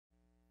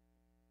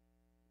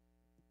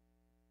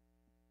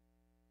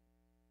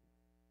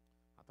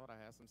thought I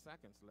had some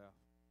seconds left.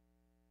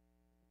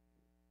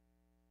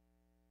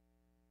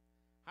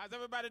 How's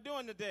everybody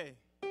doing today?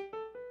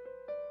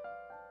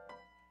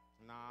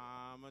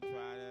 Nah, I'm going to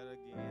try that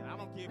again. I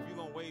don't care if you're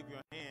going to wave your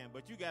hand,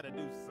 but you got to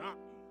do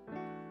something.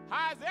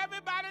 How's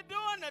everybody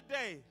doing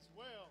today?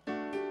 Well.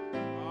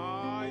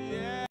 Oh,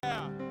 yeah.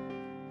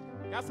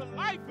 Got some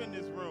life in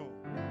this room.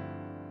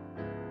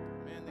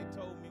 Man, they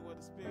told me where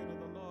the Spirit of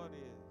the Lord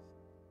is.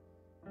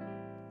 I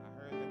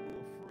heard that we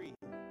were free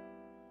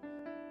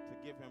to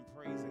give him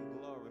praise and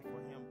glory for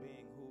him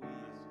being who he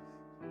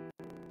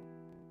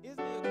is.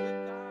 Isn't he a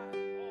good God?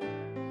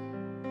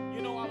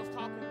 You know, I was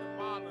talking to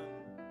Marlon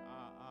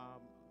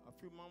a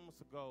few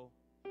moments ago,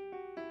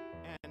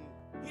 and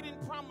he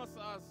didn't promise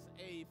us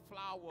a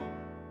flower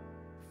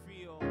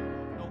field,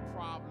 no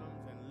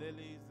problems, and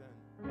lilies, and,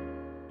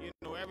 you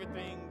know,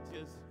 everything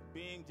just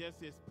being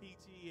just as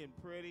peachy and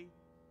pretty.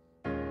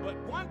 But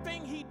one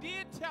thing he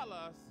did tell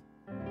us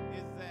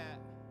is that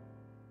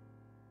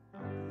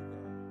I'll be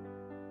there.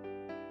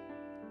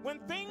 When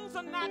things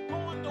are not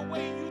going the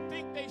way you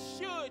think they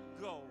should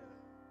go,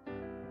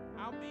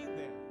 I'll be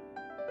there.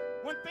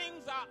 When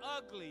things are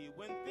ugly,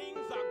 when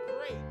things are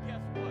great,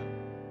 guess what?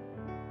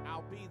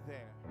 I'll be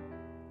there.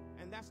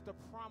 And that's the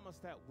promise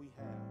that we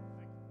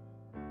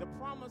have. The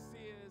promise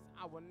is,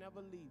 I will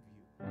never leave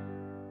you.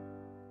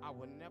 I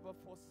will never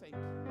forsake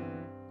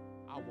you.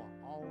 I will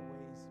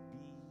always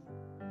be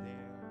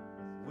there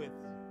with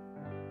you.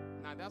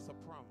 Now, that's a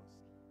promise.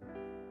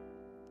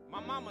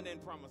 My mama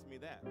didn't promise me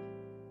that.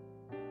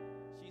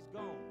 She's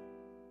gone,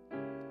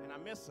 and I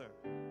miss her.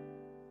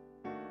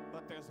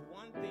 But there's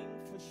one thing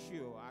for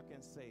sure I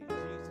can say.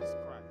 Jesus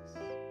Christ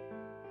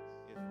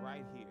is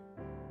right here.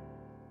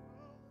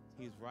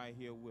 He's right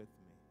here with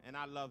me. And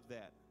I love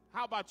that.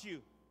 How about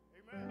you?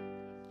 Amen.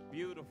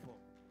 Beautiful.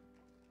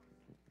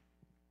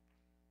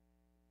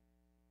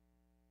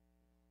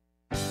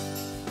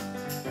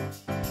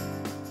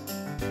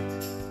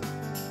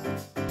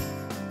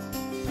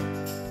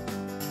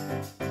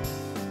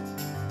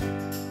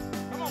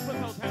 Come on, put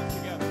those hands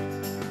together.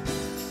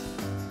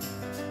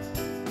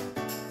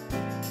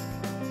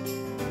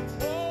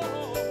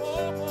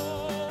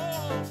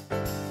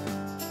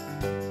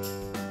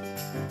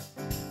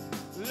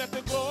 Let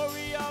the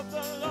glory of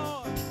the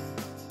Lord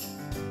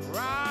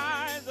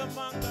rise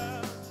among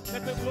us.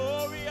 Let the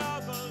glory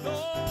of the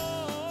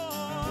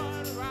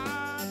Lord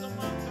rise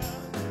among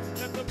us.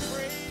 Let the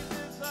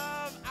praises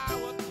of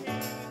our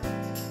King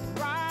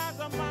rise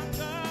among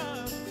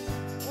us.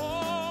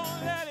 Oh,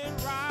 let it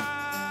rise.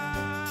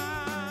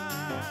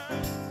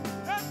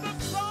 Let the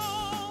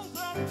songs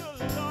of the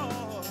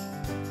Lord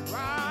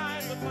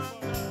rise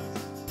among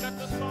us. Let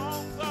the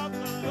songs of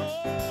the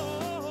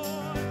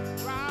Lord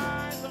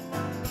rise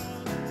among us.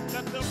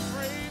 Let the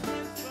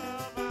praises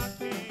of our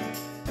King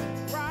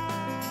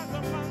rise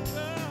among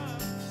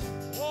us.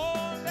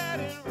 Oh, let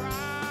it rise.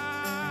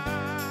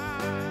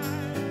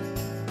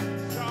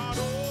 Shout,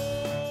 oh,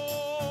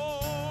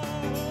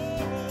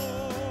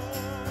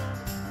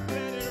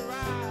 let it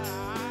rise.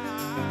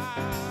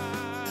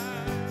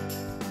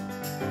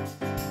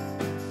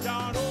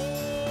 Shout,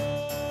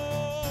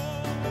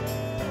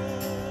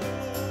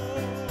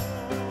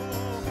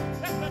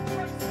 let the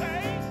church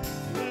say,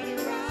 let it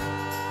rise.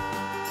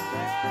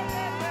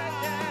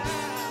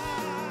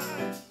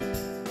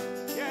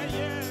 Yeah,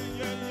 yeah,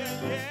 yeah, yeah,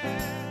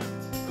 yeah.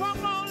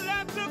 Come on,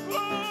 let the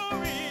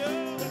glory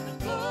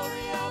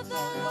of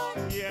the Lord,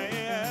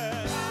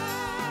 yeah,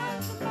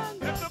 rise among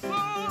us. Let the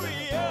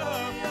glory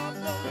of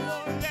the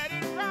Lord, let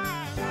it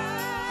rise.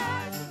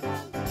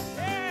 Among us.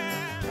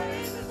 Yeah.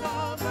 Praises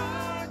of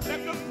our King. Let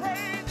the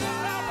praises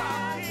of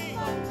our King,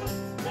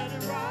 let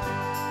it rise.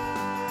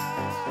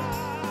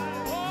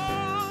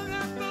 Oh,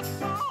 let the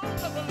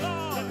songs of the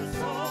Lord, let the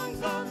songs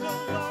of the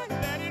Lord,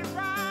 let it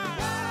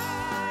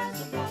rise.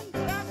 Among us.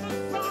 Let the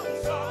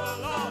songs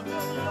of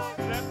the Lord,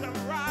 let them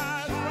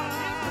rise from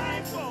his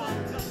people.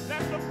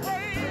 Let the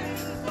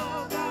praises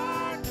of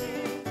our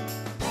King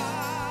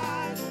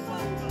rise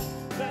among us.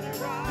 Let it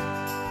rise.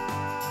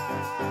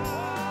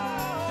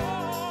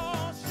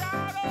 Oh,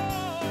 shout, oh,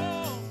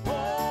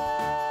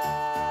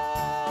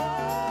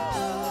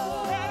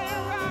 let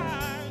it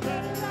rise.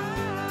 Let it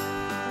rise.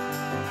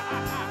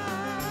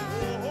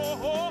 Oh,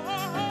 oh,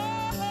 oh,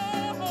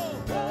 oh,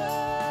 oh,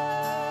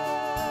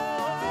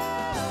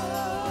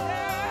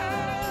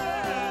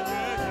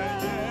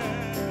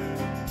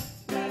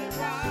 let it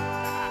rise.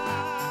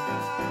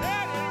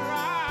 Let it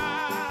rise.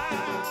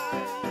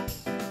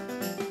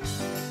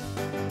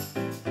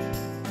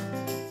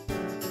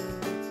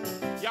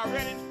 Y'all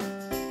ready?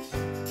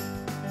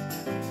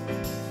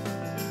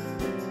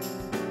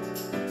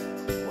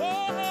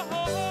 Oh, oh,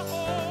 oh,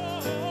 oh,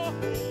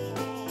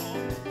 oh,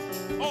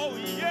 oh,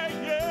 yeah,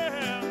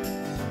 yeah.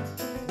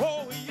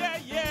 Oh, yeah,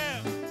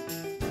 yeah.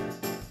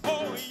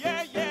 Oh,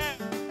 yeah, yeah.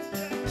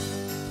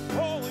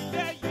 Oh,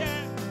 yeah,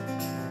 yeah.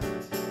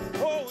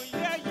 Oh,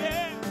 yeah,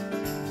 yeah.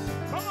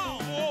 Come on.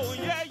 Oh,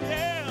 yeah,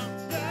 yeah.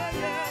 Yeah,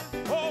 yeah.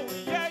 Oh,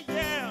 yeah,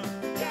 yeah.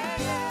 Yeah,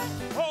 yeah.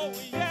 Oh,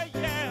 yeah,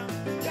 yeah.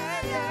 Yeah,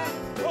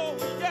 yeah. Oh,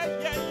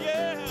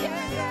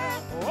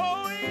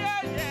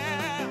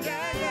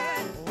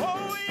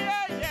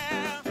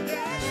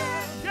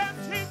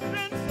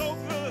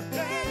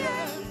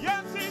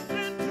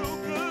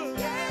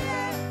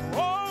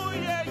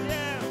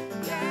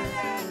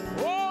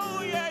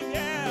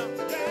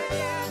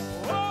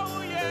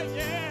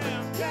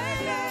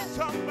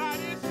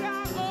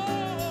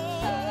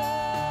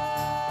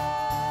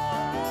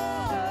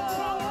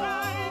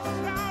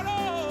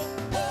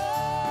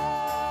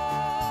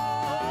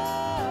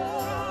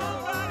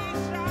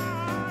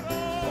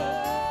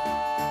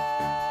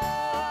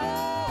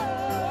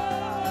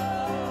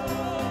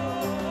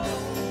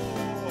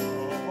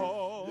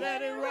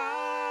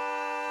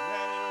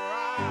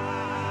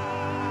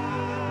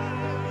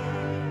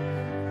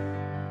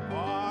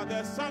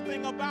 there's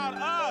something about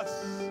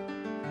us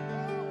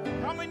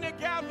coming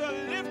together,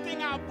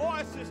 lifting our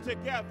voices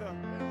together,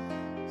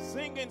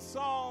 singing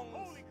songs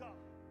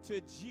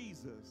to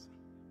Jesus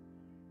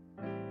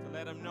to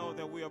let him know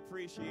that we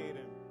appreciate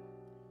him.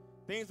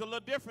 Things are a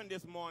little different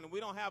this morning. We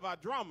don't have our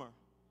drummer.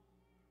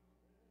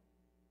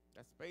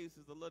 That space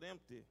is a little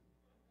empty.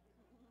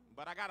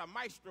 But I got a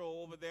maestro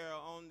over there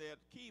on the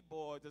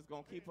keyboard that's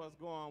going to keep us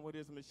going with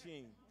his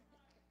machine.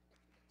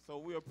 So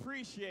we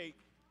appreciate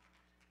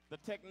the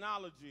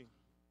technology.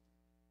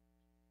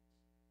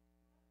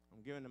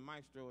 I'm giving the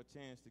maestro a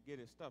chance to get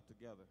his stuff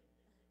together.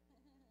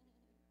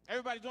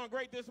 Everybody doing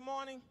great this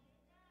morning?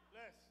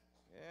 Bless.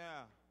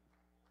 Yeah.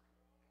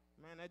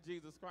 Man, that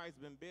Jesus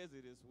Christ been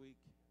busy this week.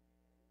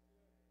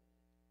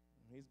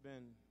 He's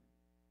been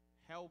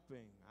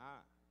helping.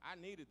 I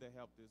needed the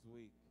help this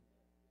week.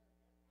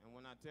 And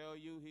when I tell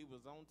you he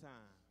was on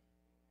time,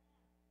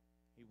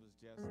 he was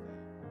just that.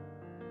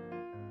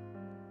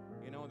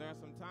 You know, there are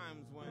some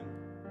times when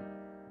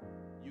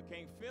you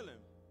can't feel him.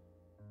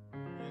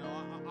 You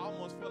know, I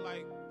almost feel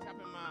like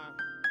tapping my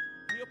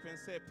hip and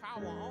said,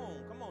 power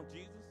on. Come on,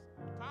 Jesus.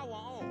 Power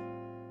on.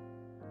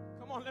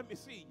 Come on, let me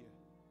see you.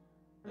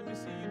 Let me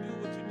see you do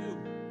what you do.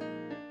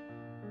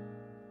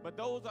 But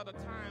those are the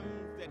times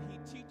that he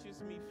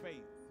teaches me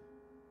faith.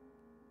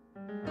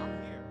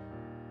 I'm here.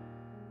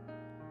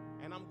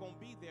 And I'm going to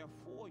be there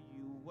for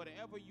you.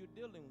 Whatever you're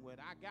dealing with,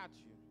 I got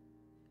you.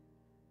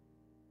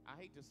 I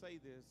hate to say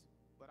this,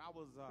 but I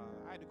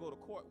had to go to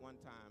court one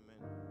time,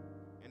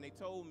 and they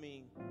told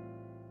me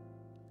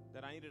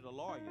that I needed a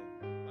lawyer.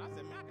 But I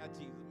said, man, I got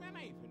Jesus. Man,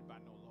 I ain't finna buy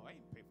no lawyer. I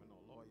ain't pay for no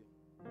lawyer.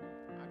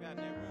 I got in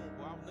that room,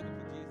 boy, I was looking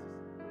for Jesus.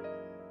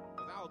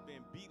 Because I was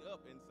being beat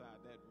up inside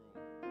that room.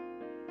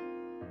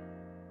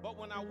 But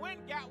when I went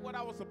and got what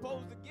I was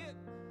supposed to get,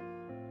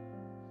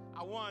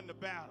 I won the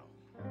battle.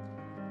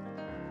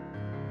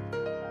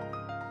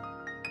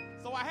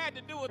 So I had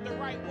to do it the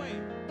right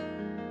way.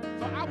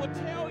 So I would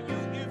tell you,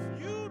 if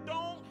you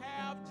don't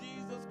have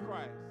Jesus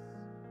Christ,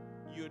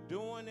 you're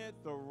doing it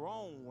the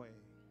wrong way.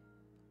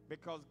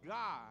 Because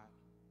God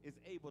is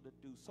able to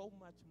do so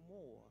much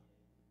more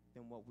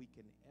than what we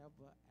can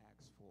ever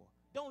ask for.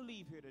 Don't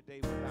leave here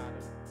today without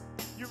it.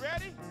 You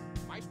ready?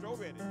 Maestro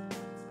ready.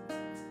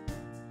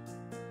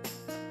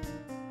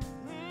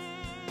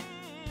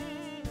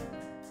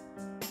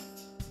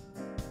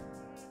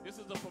 This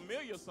is a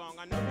familiar song.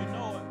 I know you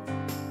know it.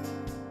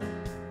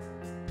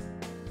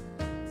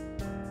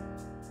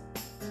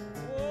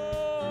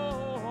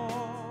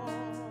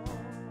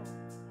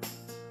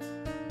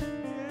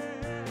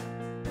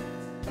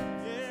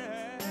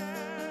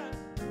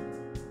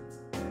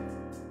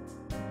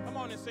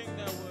 Sing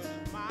that word.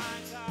 My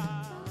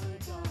God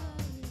is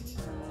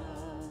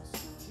awesome.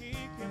 He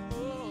can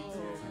move.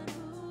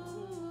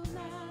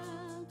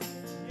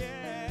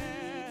 Yeah.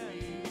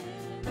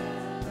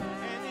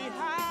 And he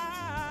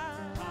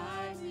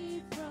hide me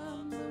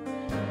from the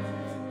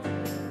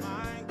rain.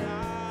 My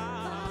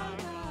God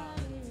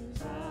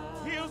is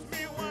awesome. Heals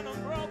me when I'm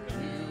broken.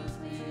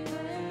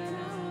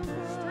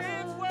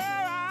 Strength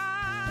where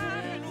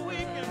I've been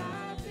weakened.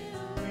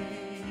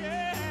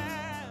 Yeah.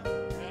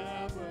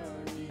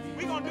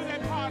 We're going to do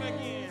that part again.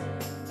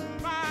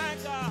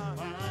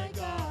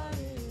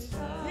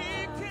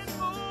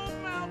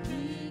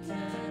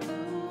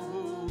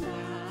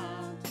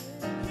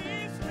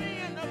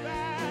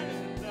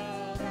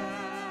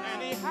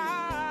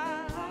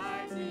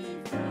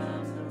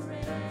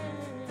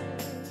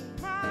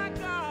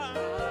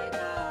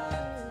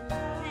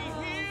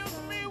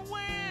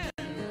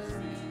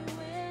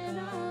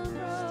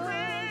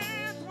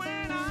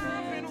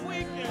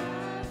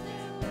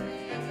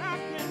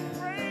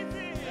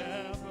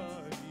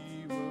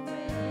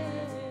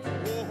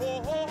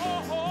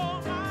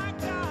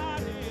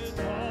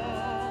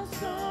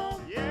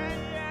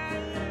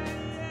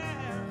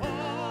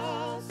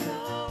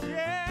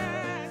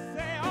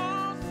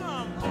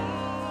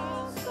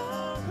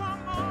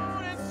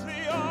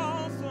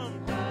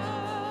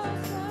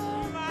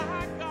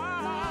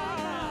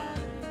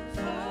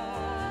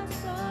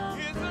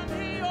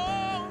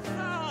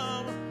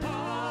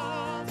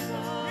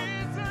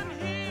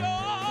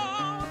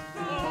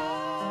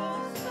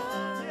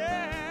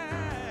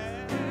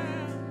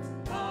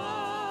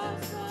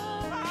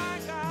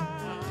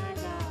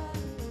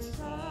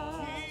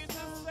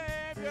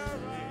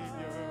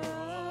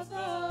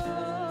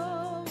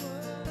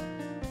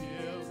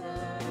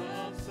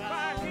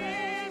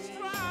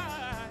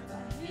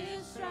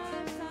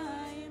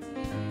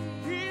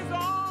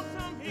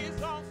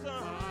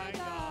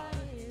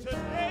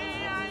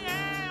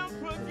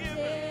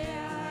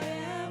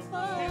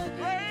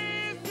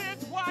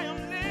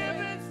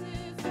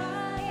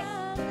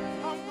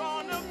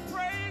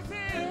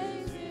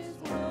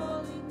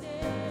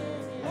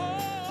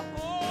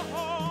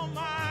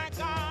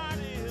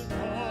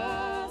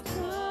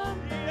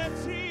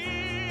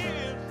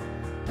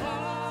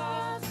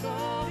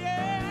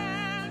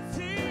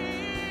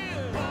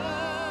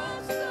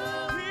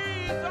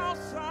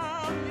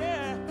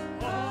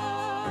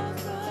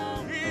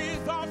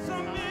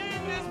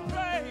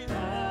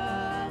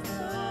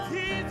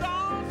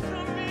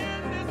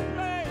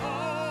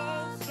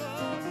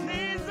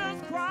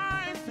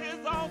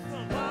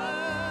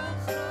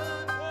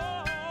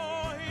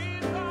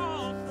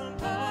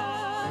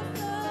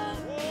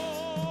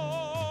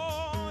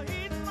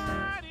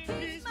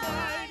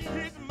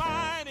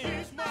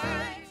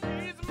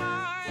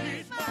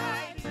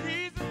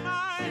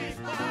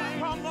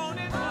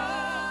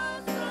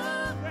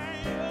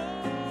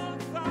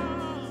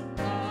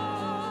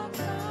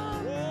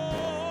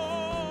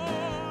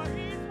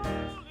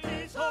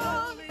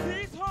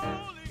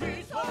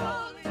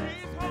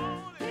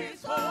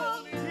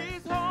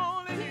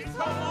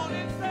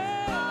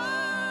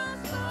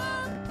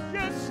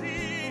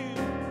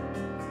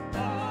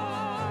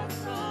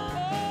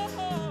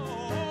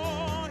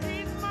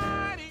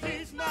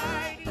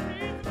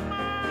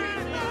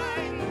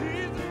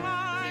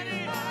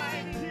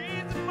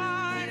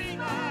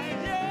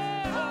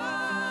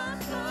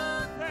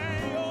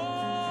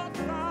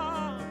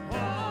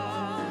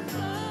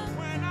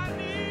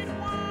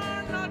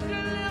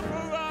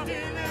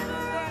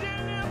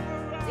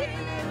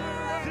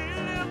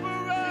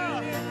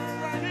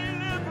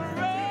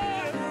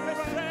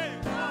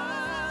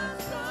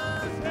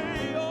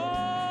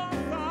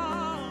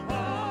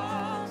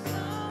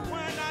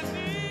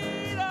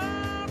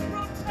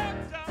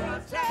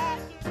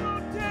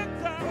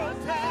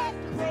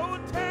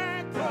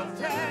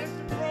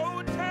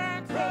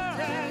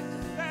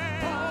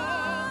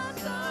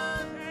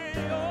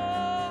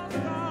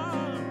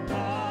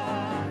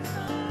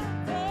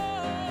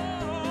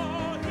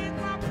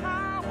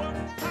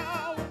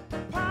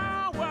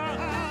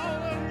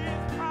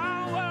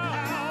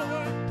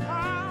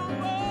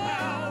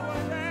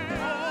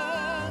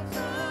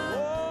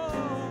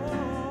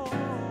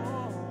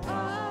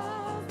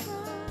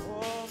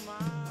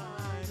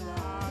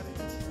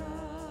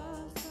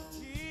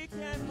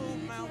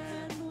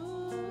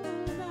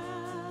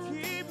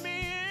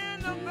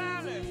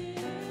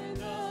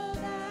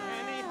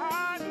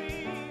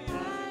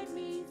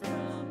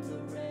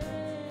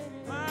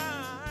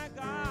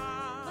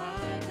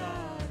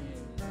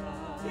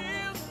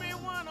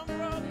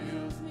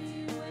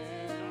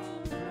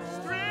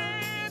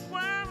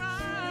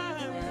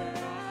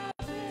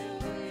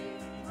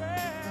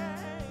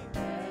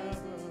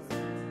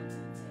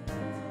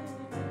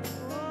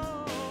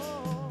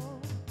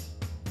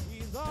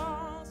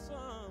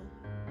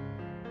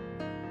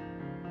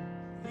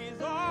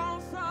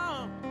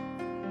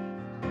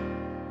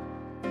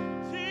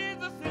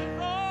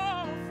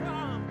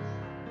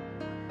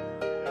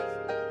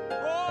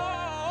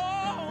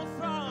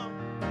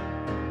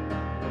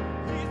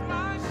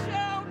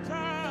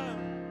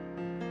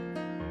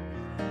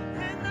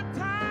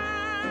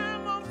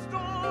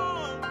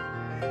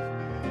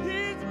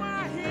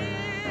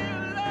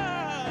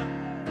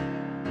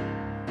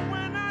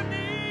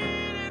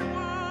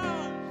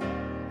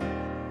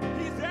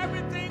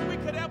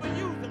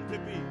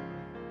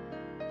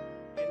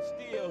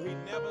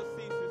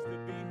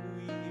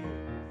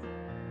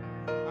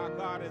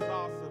 God is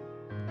awesome.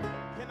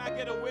 Can I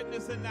get a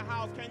witness in the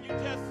house? Can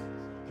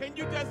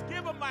you just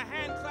give him a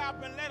hand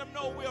clap and let him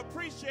know we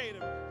appreciate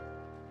him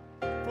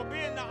for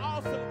being the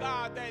awesome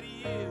God that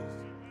he is?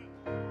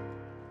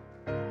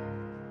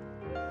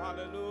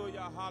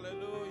 Hallelujah,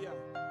 hallelujah,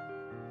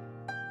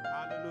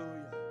 hallelujah.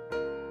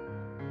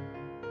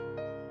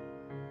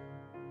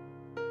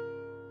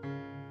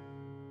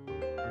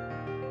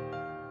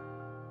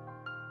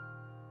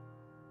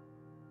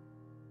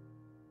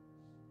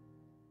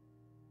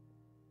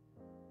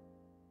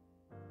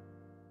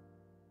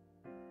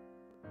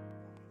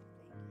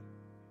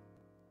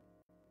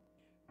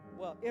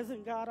 Well,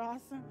 isn't God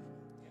awesome?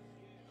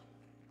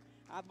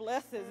 I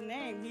bless his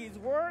name. He's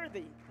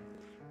worthy.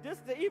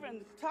 Just to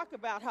even talk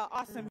about how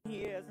awesome he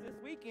is. This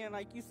weekend,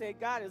 like you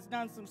said, God has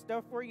done some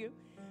stuff for you.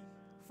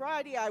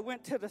 Friday, I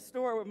went to the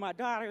store with my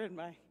daughter and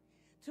my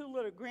 2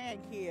 little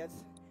grandkids.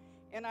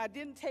 And I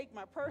didn't take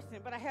my purse in,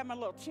 but I had my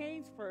little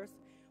change purse.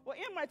 Well,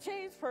 in my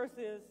change purse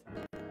is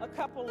a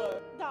couple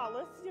of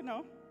dollars, you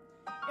know,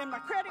 and my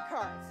credit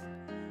cards.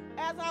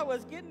 As I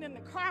was getting in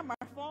the car, my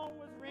phone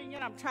was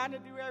ringing. I'm trying to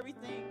do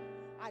everything.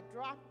 I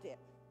dropped it.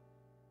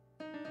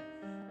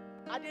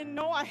 I didn't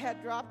know I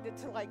had dropped it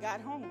till I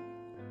got home.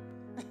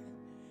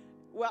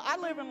 Well, I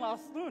live in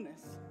Los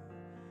Lunas.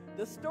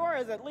 The store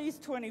is at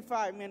least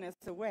 25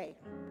 minutes away.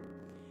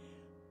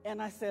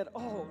 And I said,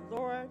 oh,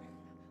 Lord,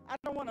 I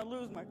don't want to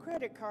lose my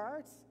credit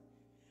cards.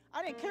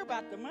 I didn't care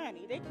about the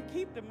money. They could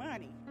keep the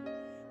money.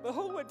 But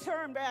who would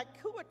turn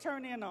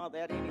in all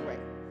that anyway?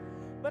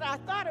 But I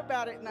thought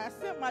about it, and I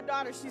sent my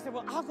daughter. She said,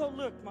 well, I'll go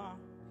look, Mom.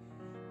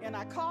 And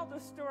I called the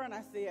store, and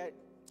I said,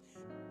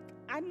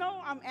 I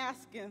know I'm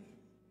asking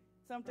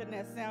something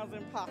that sounds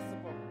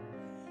impossible,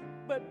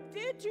 but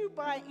did you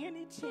by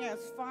any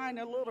chance find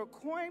a little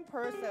coin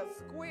purse that's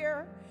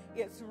square,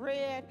 it's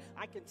red,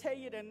 I can tell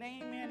you the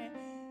name in it?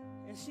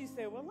 And she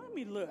said, well, let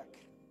me look.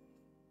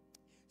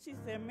 She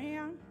said,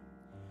 ma'am,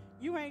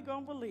 you ain't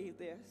gonna believe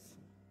this,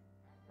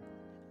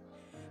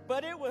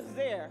 but it was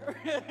there.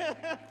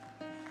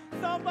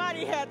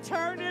 Somebody had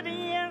turned it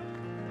in.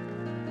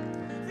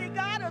 See,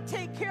 God will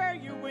take care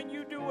of you when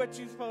you do what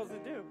you're supposed to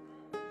do,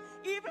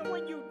 even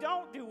when you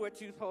don't do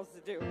what you're supposed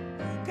to do,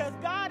 because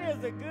God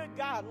is a good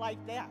God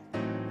like that.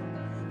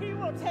 He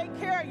will take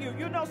care of you,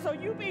 you know, so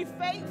you be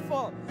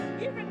faithful.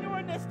 Even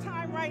during this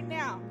time right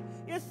now,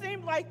 it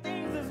seems like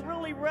things is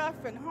really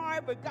rough and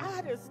hard, but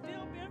God has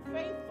still been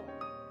faithful.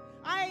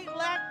 I ain't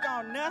lacked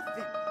on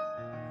nothing.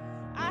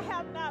 I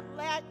have not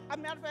lacked. As a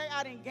matter of fact,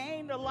 I done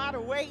gained a lot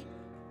of weight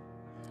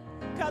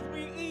because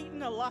we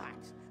eating a lot.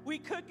 We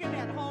cooking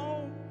at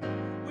home.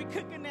 We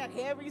cooking that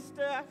heavy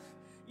stuff.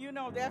 You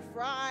know, that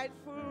fried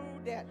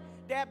food,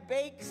 that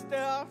baked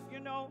stuff, you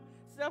know,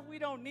 stuff we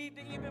don't need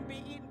to even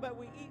be eating, but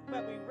we eat,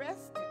 but we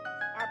rested.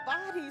 Our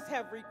bodies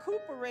have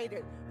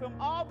recuperated from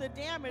all the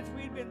damage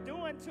we've been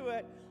doing to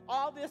it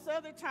all this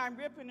other time,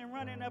 ripping and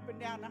running up and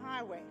down the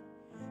highway.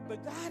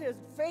 But God is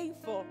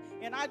faithful,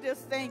 and I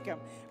just thank him.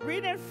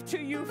 Reading to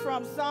you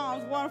from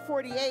Psalms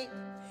 148,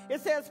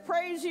 it says,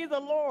 praise ye the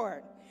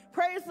Lord.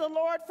 Praise the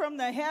Lord from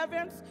the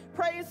heavens.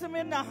 Praise him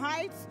in the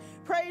heights.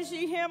 Praise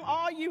ye him,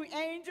 all you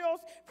angels.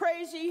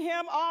 Praise ye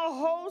him, all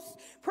hosts.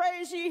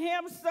 Praise ye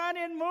him, sun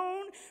and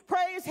moon.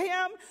 Praise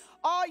him,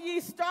 all ye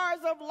stars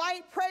of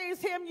light.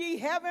 Praise him, ye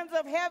heavens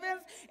of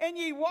heavens, and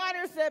ye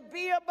waters that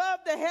be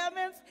above the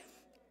heavens.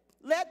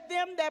 Let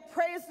them that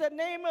praise the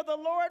name of the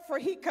Lord, for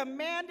he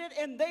commanded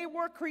and they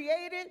were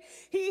created.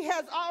 He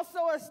has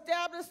also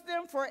established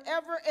them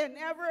forever and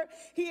ever.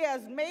 He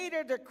has made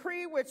a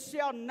decree which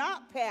shall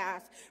not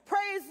pass.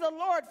 Praise the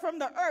Lord from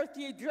the earth,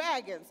 ye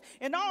dragons,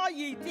 and all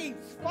ye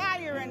deeps,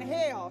 fire and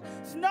hail,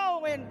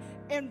 snow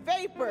and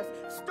vapors,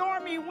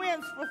 stormy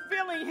winds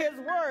fulfilling his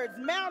words,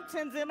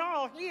 mountains and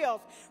all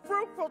hills,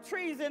 fruitful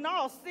trees and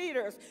all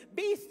cedars,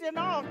 beasts and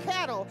all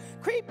cattle,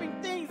 creeping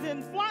things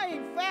and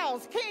flying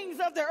fowls, kings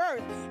of the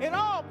earth, and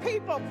all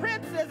people,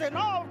 princes and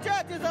all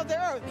judges of the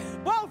earth,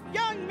 both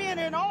young men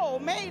and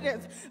old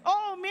maidens,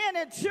 old men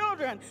and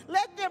children.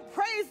 Let them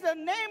praise the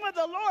name of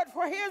the Lord,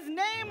 for his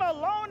name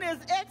alone is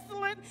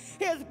excellent.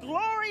 His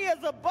glory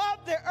is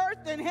above the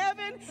earth and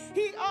heaven.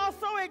 He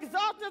also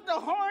exalted the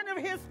horn of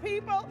his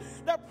people,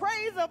 the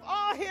praise of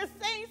all his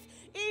saints,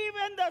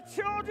 even the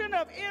children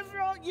of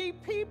Israel, ye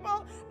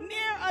people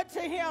near unto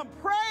him.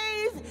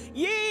 Praise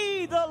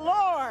ye the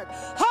Lord.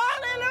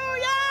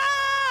 Hallelujah!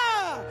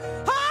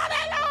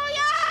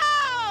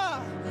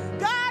 Hallelujah!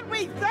 God,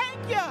 we thank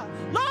you.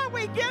 Lord,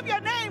 we give your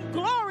name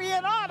glory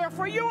and honor,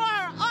 for you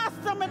are an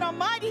awesome and a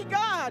mighty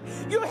God.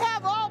 You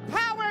have all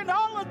power and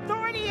all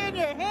authority in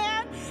your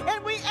hand,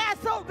 and we ask,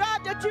 oh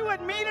God, that you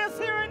would meet us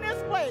here in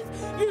this place.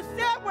 You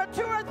said where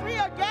 2 or 3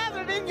 are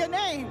gathered in your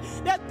name,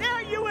 that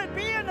there you would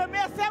be in the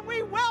midst, and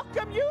we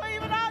welcome you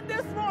even on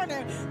this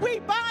morning. We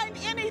bind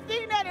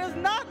anything that is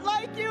not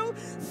like you.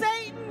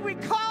 Satan, we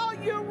call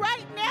you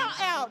right now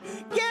out.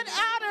 Get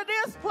out of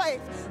this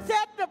place.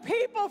 Set the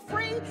people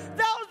free.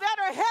 Those that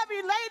are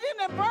heavy laden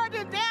and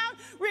burdened down,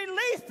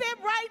 release them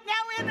right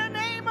now in the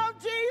name of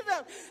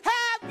Jesus.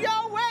 Have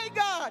your way,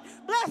 God.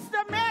 Bless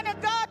the man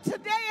of God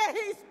today as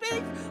he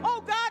speaks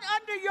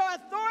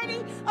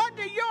authority,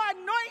 under your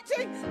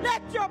anointing.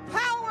 Let your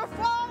power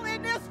fall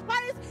in this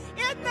place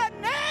in the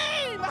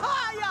name of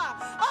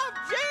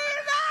Jesus.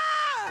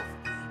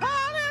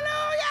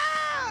 Hallelujah.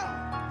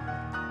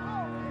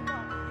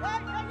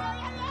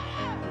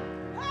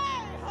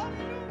 Hey,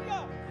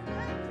 hallelujah.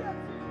 Thank you,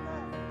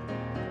 Jesus.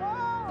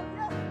 Oh,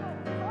 yes,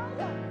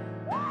 Lord.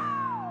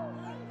 Wow.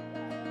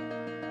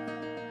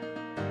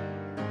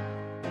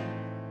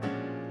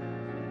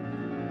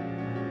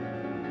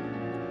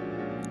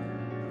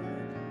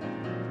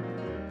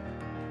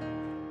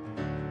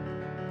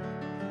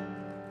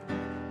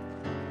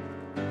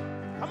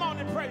 Come on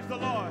and praise the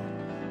Lord.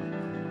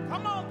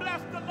 Come on,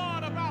 bless the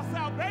Lord of our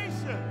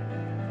salvation.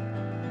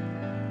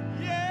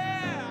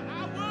 Yeah,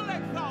 I will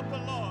exalt the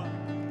Lord.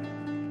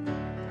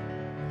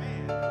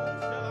 Man, whom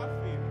shall I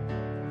fear?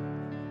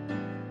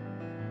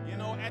 You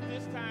know, at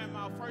this time,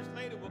 our First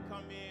Lady will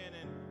come in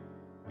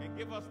and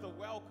give us the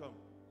welcome.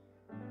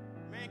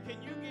 Man,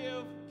 can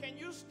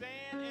you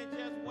stand and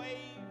just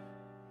wave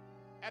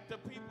at the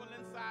people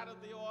inside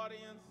of the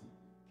audience?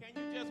 Can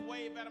you just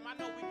wave at them? I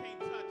know we can't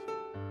touch them.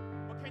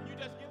 Can you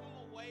just give them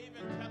a wave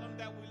and tell them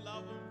that we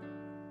love them?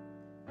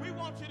 We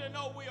want you to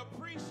know we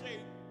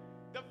appreciate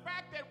the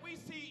fact that we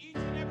see each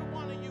and every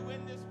one of you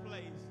in this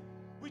place.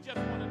 We just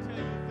want to tell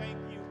you thank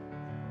you.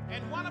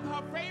 And one of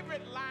her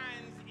favorite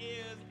lines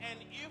is,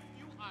 and if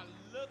you are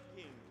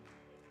looking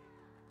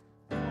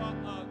for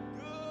a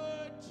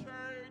good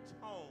church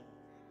home,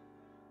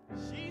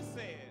 she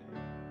said,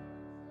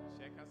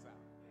 check us out.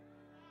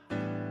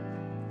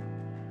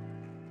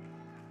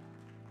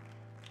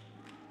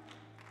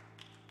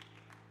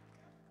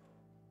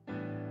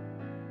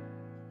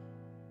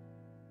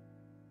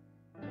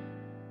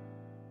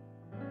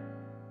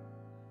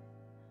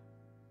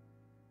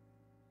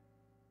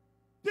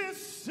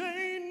 This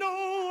ain't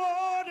no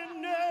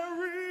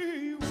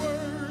ordinary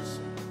words.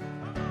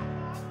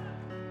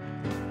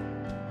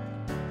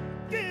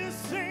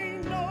 This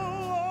ain't no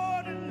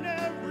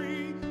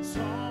ordinary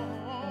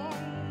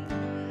song.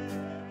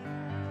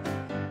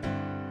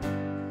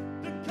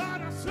 The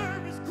God I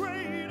serve is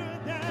greater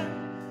than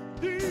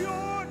the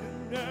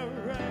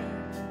ordinary.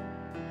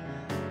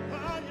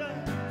 Oh,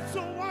 yeah.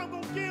 So I'm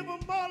gonna give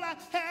him all I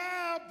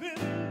have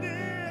in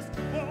this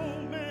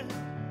moment.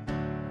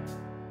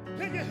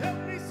 Can you help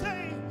me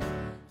say,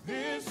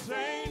 this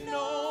ain't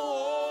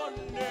no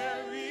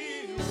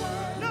ordinary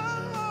word?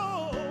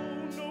 No,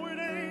 no it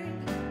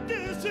ain't.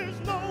 This is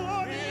no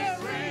ordinary.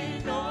 This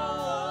ain't no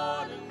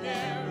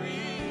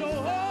ordinary.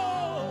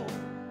 No.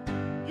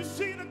 You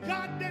see the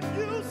God that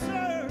you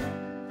serve.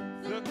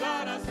 The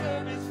God I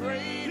serve is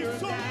greater.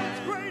 So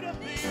much greater.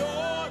 The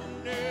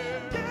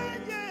ordinary. Yeah,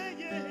 yeah,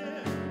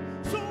 yeah.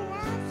 So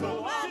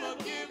I'm gonna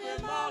give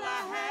him all I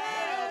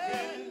have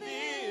in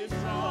this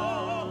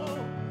song.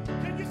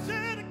 Can you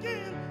say it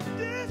again?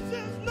 This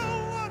is no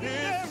ordinary.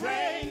 This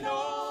ain't no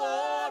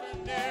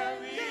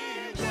ordinary.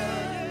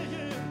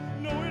 Yeah.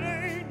 No, it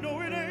ain't. No,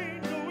 it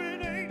ain't. No,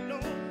 it ain't. No.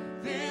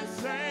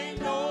 This ain't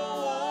no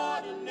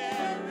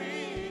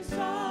ordinary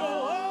song.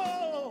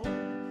 No.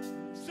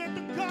 Said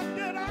the God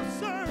that I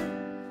serve.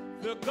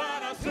 The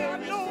God I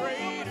serve is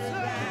greater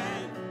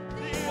than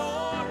the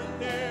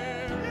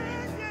ordinary.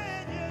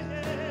 Yeah.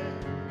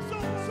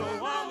 So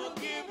I'ma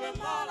give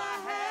him all I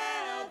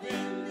have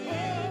in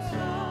this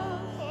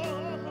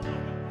song.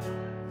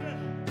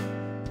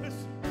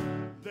 Listen,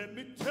 let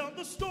me tell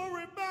the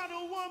story about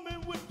a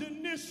woman with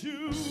an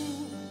issue.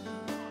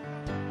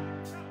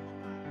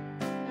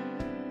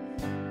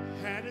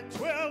 Had it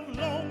 12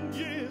 long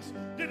years,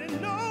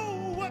 didn't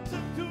know what to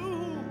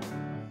do.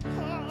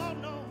 Oh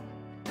no.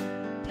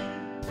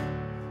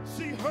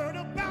 She heard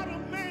about a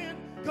man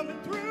coming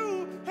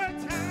through her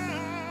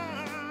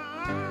town.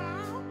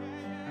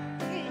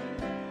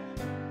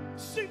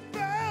 She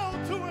fell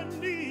to her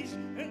knees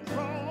and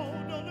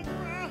crawled on the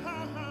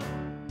ground.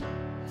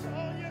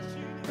 Oh, yes,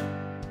 she did.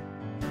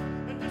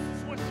 And this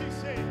is what she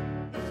said.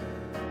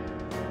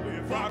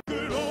 If I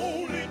could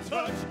only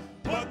touch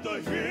but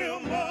the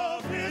hem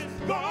of his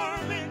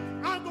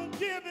garment, I'm going to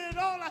give it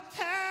all I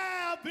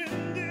have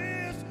in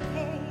this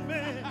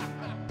moment.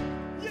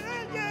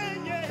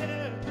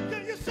 Yeah.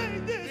 Can you say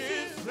this?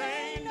 This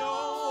ain't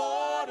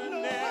no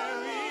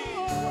ordinary.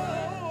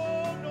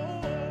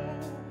 No.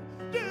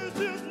 This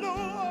is no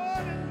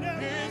ordinary.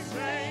 This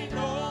ain't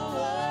no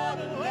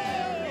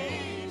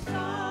ordinary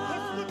song.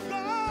 That's the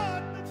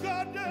God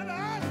that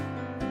I,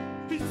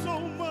 he's so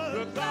much.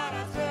 The God I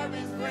serve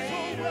is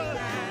greater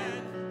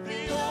than the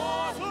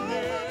ordinary. So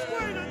much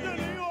greater than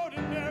the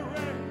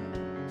ordinary.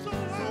 So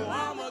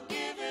I'ma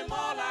give him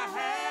all I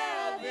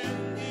have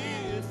in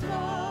this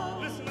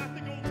song. Listen, I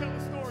think I'm gonna tell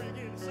the story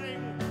again, the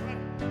same one,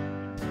 right?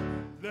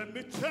 Let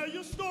me tell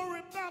you a story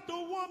about the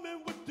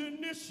woman with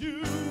an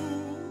issue.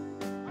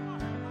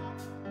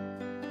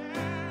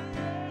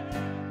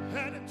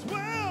 Had it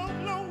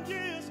 12 long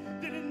years,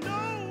 didn't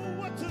know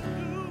what to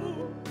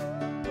do.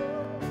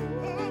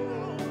 Oh,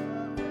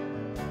 no.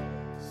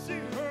 She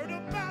heard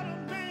about a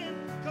man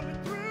coming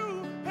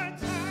through her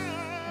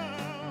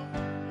town.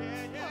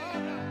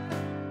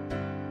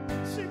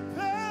 She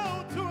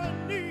fell to her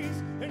knees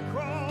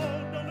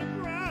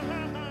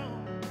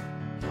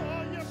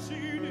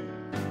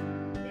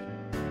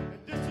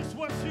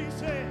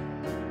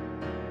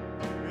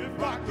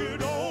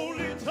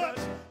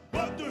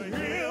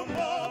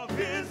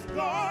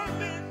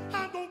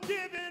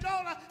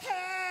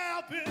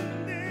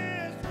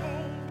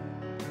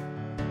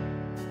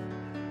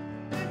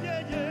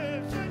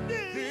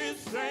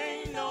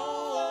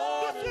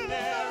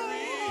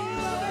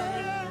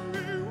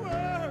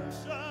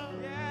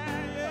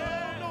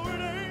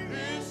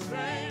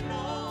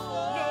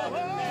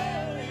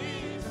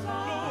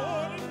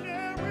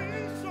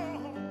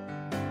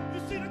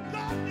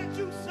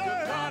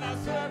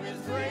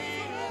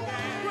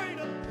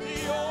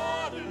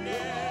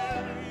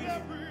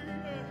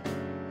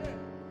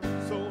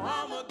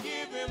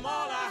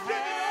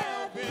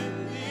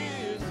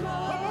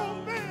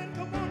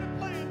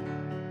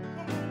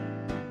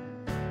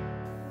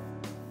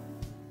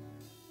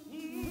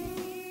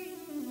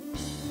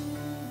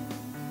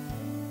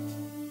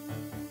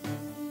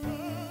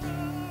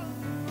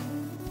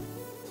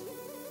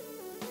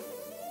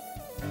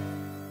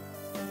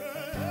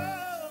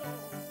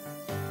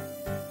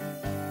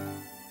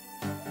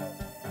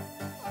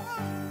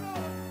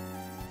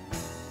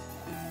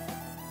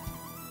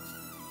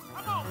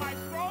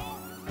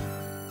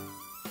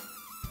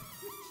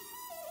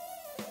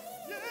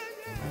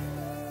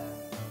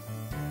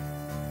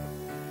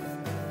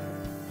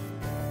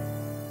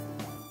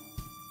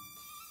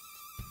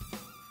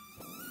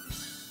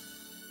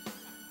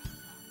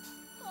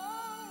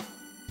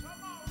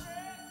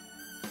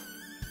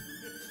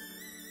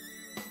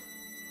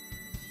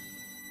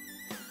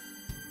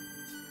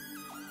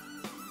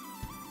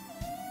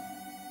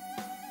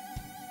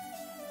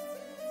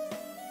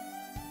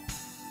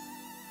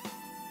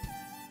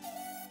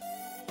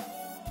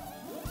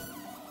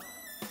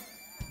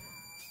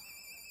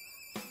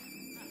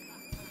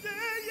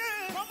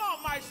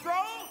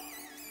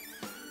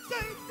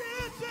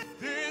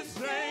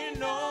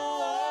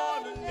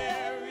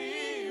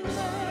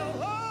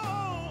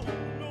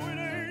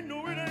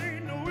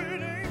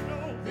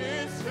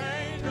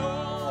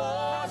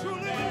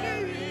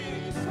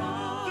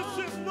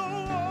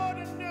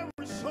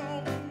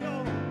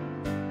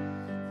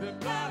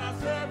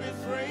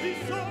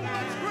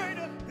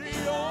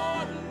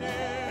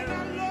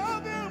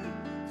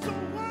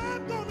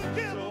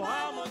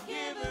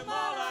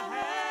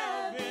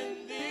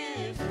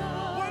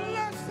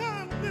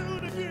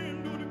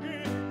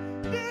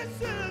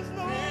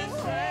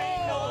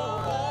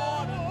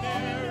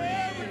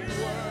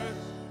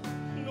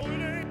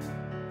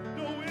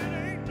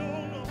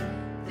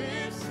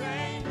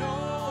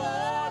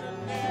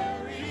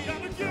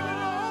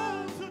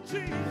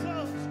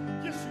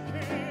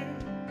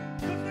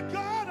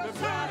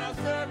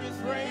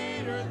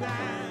greater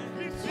than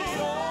the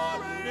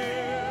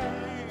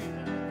ordinary.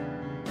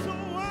 So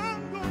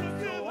I'm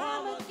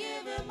gonna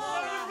give him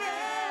all I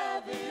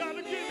have.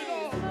 Gotta give it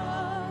all.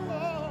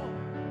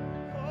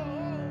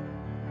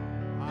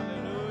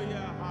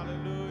 Hallelujah,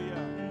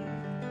 hallelujah.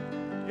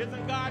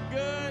 Isn't God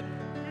good?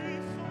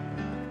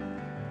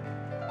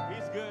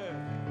 He's good.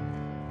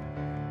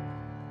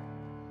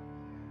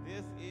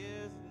 This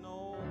is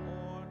no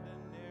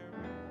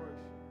ordinary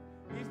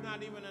worship. He's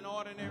not even an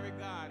ordinary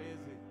God, is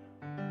he?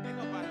 Ain't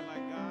nobody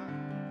like God.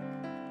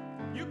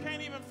 You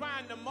can't even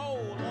find a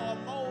mold or a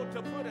mold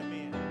to put him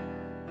in,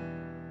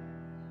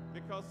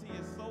 because he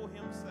is so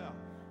himself.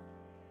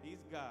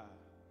 He's God.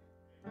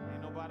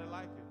 Ain't nobody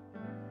like him.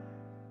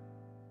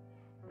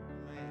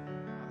 Man,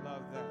 I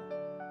love that.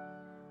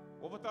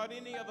 Well, without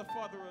any other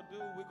further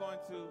ado, we're going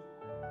to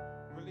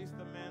release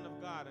the man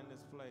of God in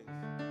this place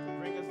to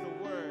bring us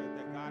the word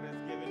that God has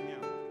given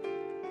him.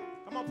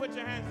 Come on, put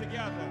your hands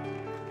together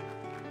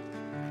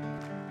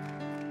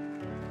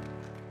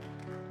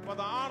for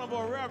the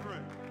Honorable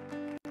Reverend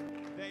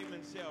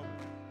Damon Shelby.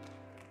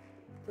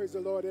 Praise the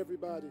Lord,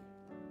 everybody.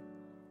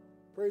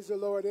 Praise the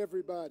Lord,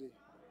 everybody.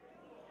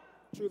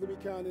 Truly we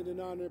count it an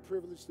honor and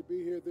privilege to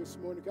be here this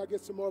morning. Can I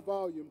get some more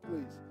volume,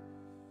 please?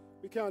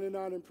 We count it an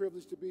honor and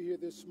privilege to be here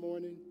this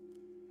morning.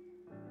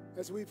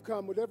 As we've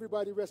come, would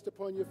everybody rest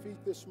upon your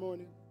feet this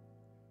morning?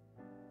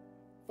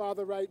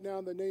 Father, right now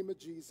in the name of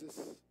Jesus,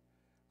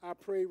 I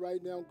pray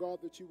right now, God,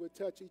 that you would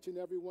touch each and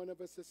every one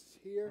of us that's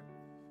here.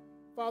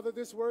 Father,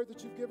 this word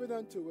that you've given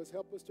unto us,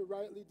 help us to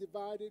rightly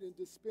divide it and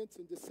dispense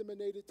and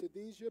disseminate it to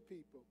these your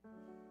people.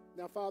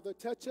 Now, Father,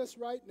 touch us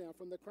right now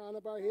from the crown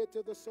of our head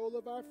to the sole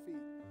of our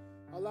feet.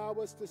 Allow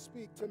us to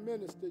speak, to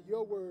minister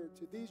your word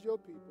to these your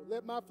people.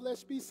 Let my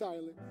flesh be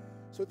silent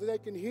so that they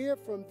can hear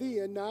from thee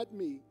and not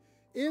me.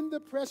 In the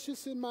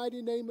precious and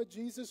mighty name of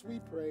Jesus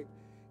we pray.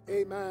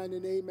 Amen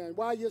and amen.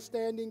 While you're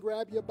standing,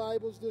 grab your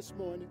Bibles this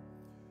morning.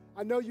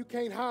 I know you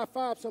can't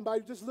high-five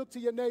somebody. Just look to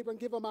your neighbor and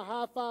give them a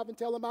high-five and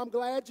tell them, I'm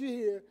glad you're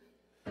here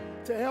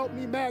to help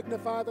me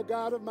magnify the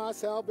God of my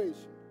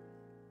salvation.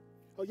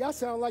 Oh, y'all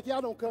sound like y'all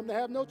don't come to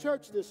have no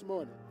church this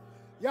morning.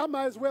 Y'all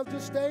might as well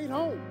just stay at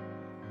home.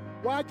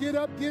 Why get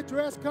up, get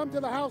dressed, come to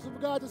the house of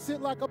God to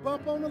sit like a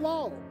bump on the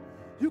log?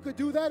 You could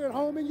do that at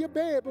home in your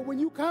bed, but when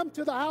you come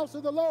to the house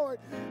of the Lord,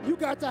 you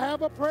got to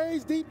have a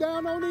praise deep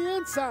down on the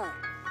inside.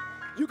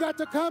 You got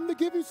to come to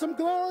give you some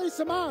glory,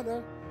 some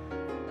honor,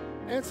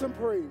 and some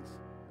praise.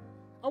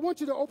 I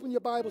want you to open your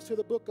Bibles to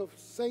the book of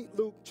St.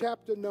 Luke,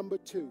 chapter number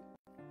 2.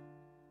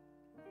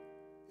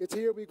 It's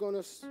here.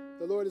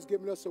 The Lord has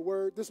given us a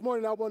word. This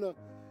morning I want to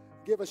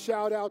give a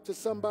shout out to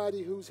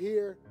somebody who's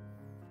here.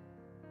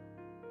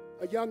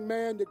 A young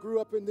man that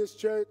grew up in this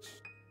church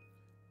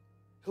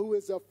who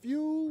is a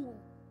few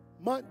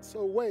months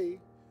away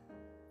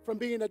from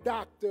being a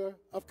doctor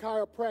of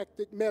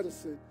chiropractic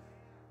medicine.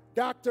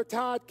 Dr.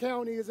 Todd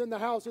County is in the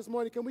house this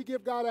morning. Can we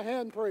give God a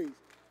hand praise?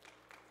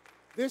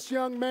 This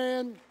young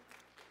man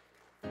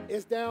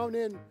is down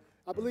in,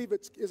 I believe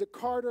is a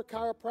Carter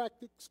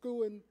Chiropractic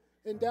School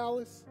in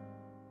Dallas.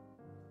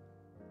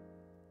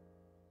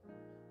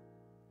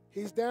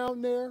 He's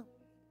down there.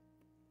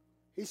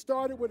 He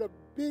started with a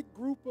big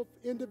group of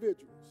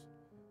individuals.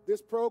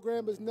 This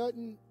program is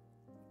nothing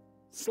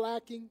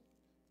slacking,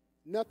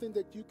 nothing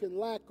that you can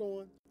lack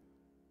on.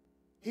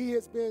 He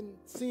has been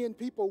seeing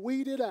people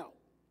weeded out,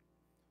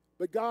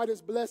 but God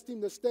has blessed him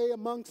to stay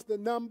amongst the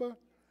number.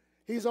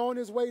 He's on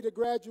his way to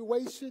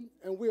graduation,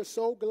 and we're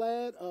so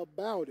glad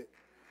about it.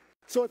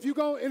 So if you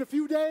go in a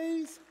few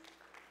days,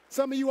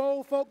 some of you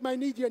old folk might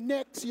need your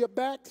necks, your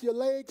backs, your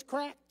legs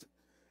cracked.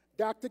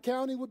 Dr.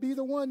 County would be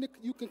the one that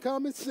you can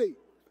come and see.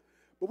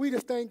 But we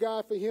just thank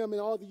God for him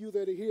and all of you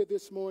that are here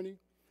this morning.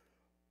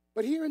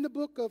 But here in the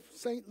book of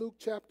St. Luke,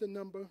 chapter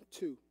number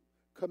 2,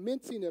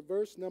 commencing at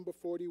verse number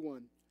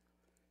 41,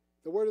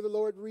 the word of the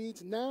Lord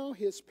reads, Now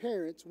his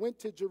parents went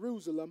to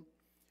Jerusalem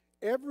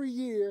every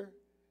year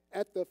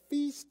at the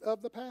feast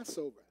of the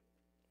Passover.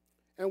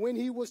 And when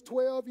he was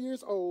 12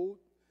 years old,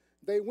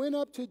 they went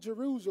up to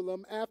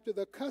Jerusalem after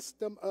the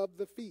custom of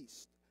the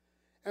feast.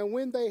 And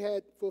when they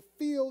had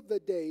fulfilled the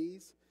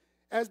days,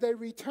 as they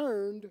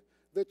returned,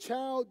 the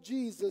child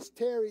Jesus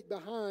tarried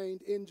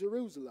behind in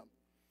Jerusalem,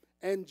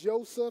 and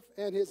Joseph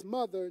and his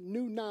mother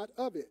knew not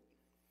of it.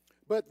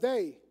 But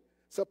they,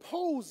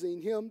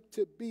 supposing him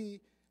to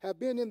have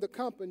been in the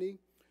company,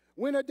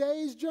 went a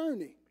day's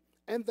journey,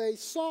 and they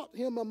sought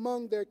him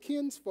among their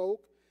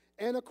kinsfolk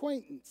and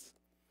acquaintance.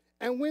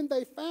 And when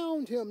they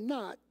found him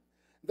not,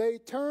 they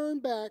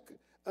turned back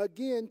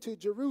again to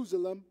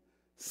Jerusalem,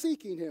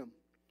 seeking him.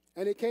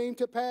 And it came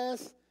to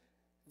pass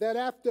that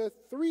after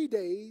 3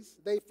 days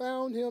they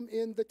found him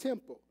in the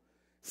temple,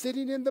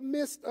 sitting in the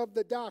midst of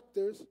the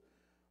doctors,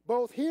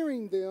 both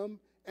hearing them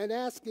and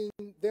asking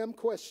them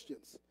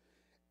questions.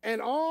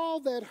 And all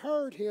that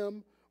heard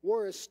him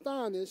were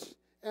astonished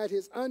at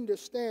his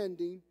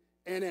understanding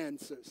and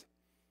answers.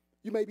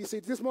 You may be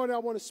seated. This morning I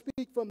want to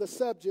speak from the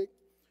subject,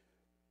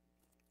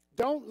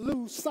 don't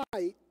lose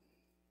sight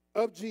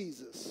of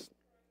Jesus.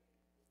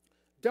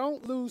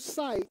 Don't lose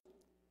sight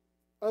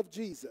of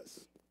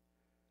Jesus.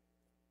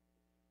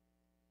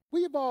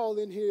 We have all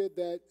in here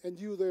that, and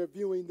you that are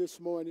viewing this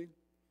morning,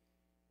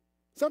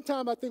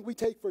 sometimes I think we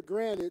take for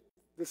granted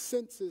the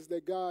senses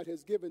that God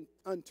has given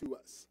unto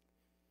us.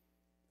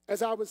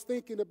 As I was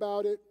thinking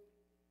about it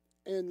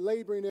and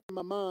laboring in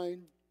my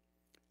mind,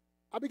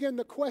 I began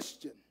to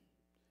question,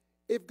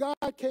 if God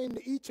came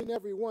to each and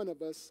every one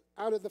of us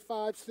out of the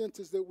 5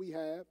 senses that we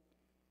have,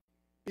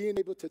 being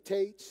able to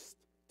taste,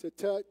 to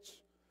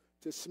touch,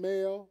 to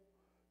smell,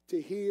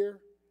 to hear,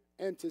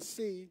 and to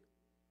see,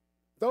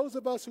 those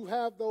of us who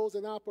have those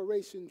in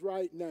operations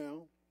right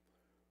now,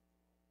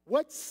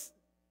 what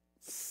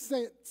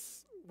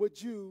sense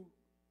would you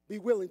be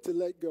willing to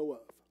let go of?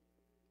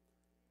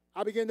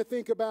 I began to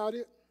think about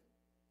it,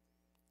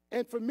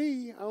 and for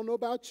me, I don't know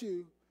about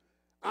you,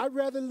 I'd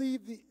rather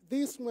leave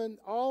this one,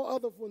 all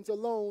other ones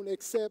alone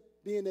except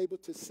being able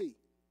to see.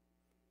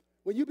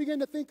 When you begin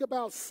to think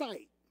about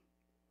sight,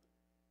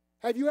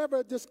 have you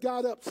ever just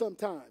got up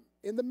sometime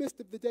in the midst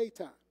of the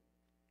daytime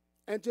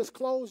and just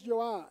closed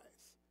your eyes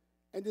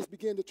and just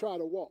begin to try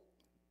to walk?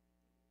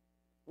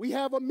 We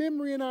have a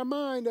memory in our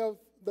mind of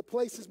the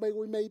places where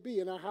we may be,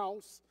 in our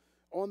house,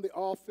 on the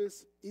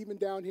office, even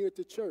down here at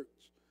the church.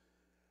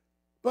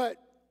 But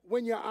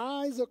when your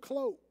eyes are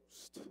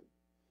closed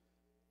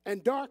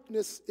and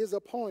darkness is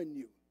upon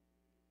you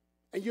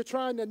and you're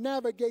trying to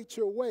navigate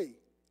your way,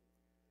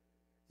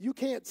 you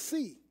can't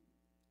see.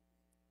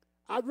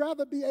 I'd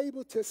rather be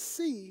able to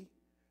see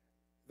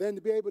than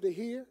to be able to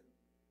hear,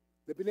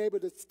 than be able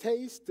to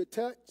taste, to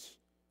touch,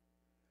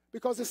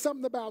 because there's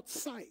something about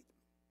sight.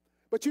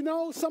 But you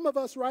know, some of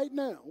us right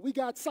now, we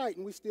got sight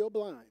and we still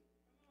blind.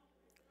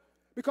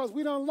 Because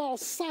we done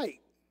lost sight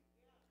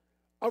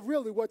of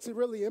really what's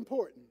really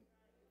important.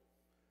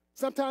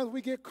 Sometimes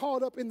we get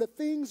caught up in the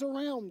things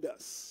around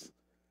us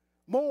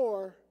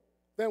more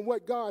than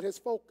what God has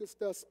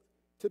focused us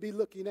to be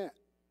looking at.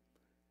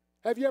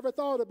 Have you ever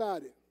thought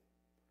about it?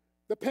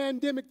 The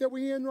pandemic that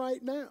we're in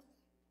right now.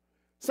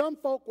 Some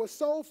folk were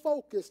so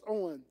focused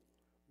on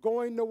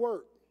going to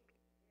work,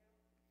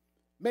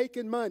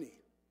 making money,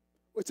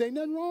 which ain't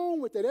nothing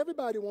wrong with that.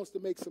 Everybody wants to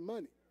make some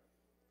money.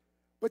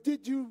 But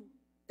did you,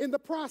 in the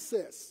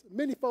process,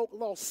 many folk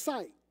lost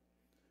sight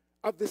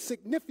of the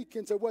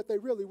significance of what they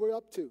really were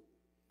up to.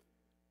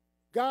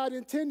 God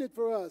intended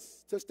for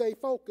us to stay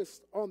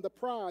focused on the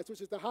prize,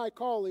 which is the high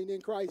calling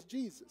in Christ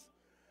Jesus.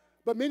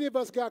 But many of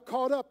us got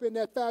caught up in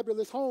that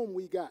fabulous home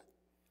we got.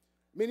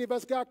 Many of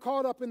us got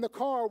caught up in the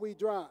car we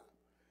drive,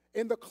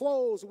 in the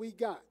clothes we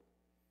got.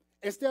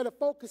 Instead of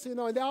focusing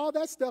on all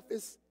that stuff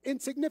is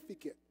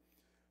insignificant,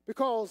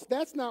 because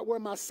that's not where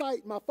my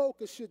sight, my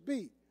focus should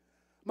be.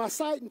 My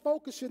sight and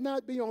focus should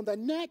not be on the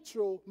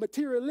natural,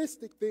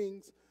 materialistic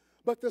things,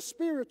 but the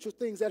spiritual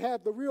things that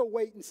have the real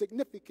weight and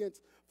significance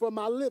for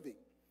my living.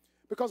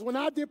 Because when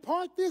I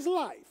depart this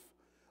life,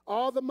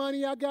 all the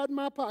money I got in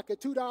my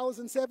pocket,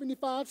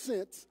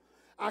 $2.75,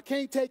 I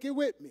can't take it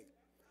with me.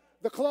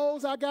 The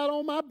clothes I got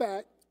on my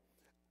back,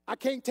 I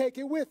can't take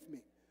it with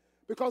me.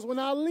 Because when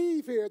I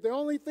leave here, the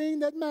only thing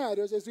that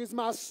matters is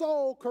my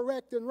soul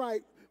correct and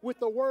right with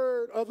the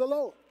word of the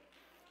Lord.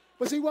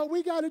 But see, what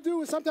we got to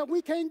do is sometimes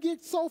we can't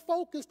get so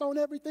focused on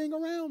everything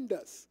around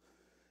us.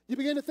 You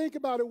begin to think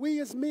about it. We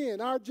as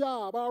men, our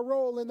job, our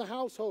role in the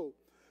household.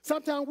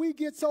 Sometimes we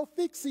get so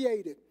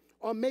fixated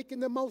on making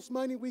the most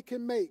money we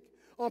can make,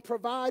 on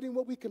providing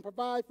what we can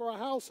provide for our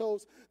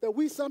households, that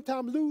we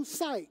sometimes lose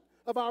sight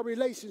of our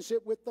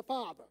relationship with the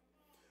Father.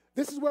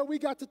 This is where we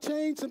got to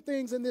change some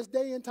things in this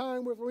day and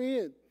time where we're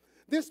in.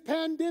 This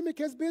pandemic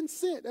has been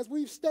sent, as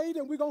we've stated,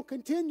 and we're going to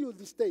continue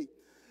to state.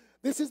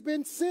 This has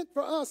been sent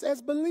for us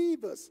as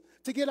believers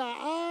to get our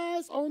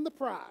eyes on the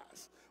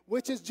prize,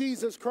 which is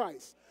Jesus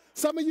Christ.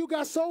 Some of you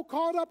got so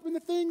caught up in the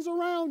things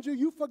around you,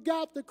 you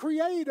forgot the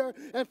Creator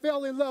and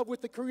fell in love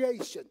with the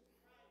creation.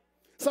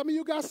 Some of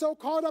you got so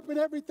caught up in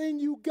everything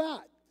you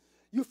got,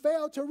 you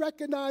failed to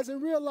recognize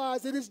and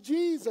realize it is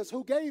Jesus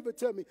who gave it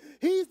to me.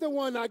 He's the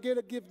one I get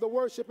to give the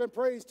worship and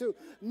praise to.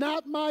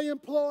 Not my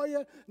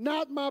employer,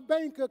 not my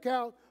bank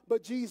account,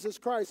 but Jesus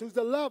Christ, who's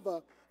the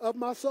lover of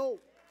my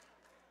soul.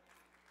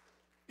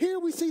 Here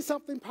we see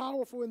something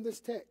powerful in this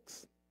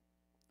text.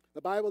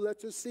 The Bible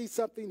lets us see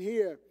something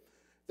here.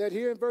 That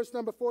here in verse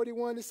number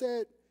 41, it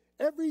said,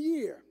 every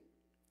year,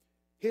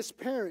 his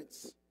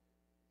parents,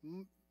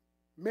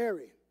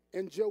 Mary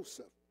and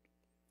Joseph,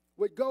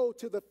 would go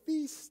to the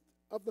feast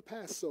of the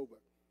Passover.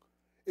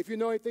 If you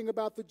know anything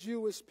about the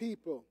Jewish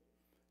people,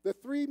 the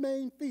 3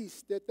 main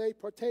feasts that they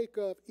partake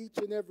of each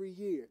and every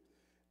year,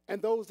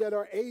 and those that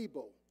are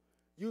able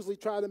usually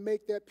try to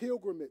make that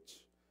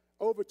pilgrimage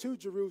over to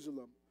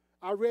Jerusalem.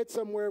 I read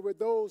somewhere where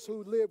those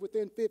who live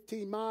within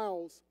 15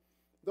 miles,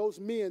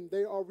 those men,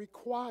 they are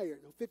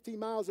required, 15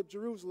 miles of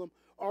Jerusalem,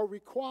 are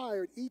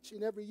required each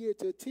and every year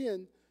to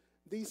attend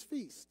these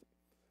feasts.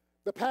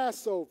 The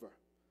Passover,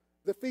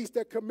 the feast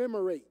that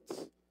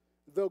commemorates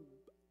the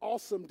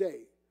awesome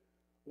day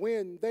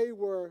when they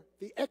were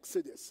the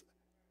Exodus,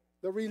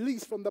 the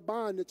release from the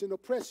bondage and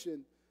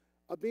oppression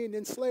of being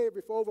in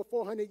slavery for over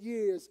 400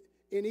 years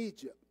in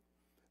Egypt.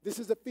 This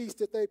is a feast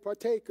that they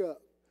partake of.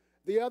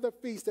 The other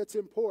feast that's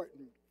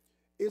important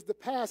is the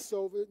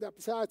Passover.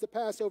 Besides the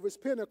Passover is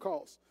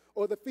Pentecost,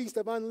 or the Feast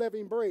of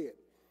Unleavened Bread.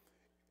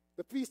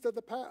 The Feast of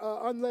the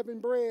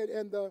Unleavened Bread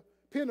and the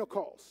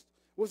Pentecost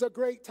was a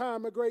great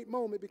time, a great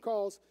moment,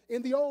 because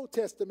in the Old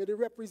Testament it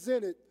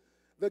represented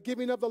the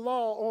giving of the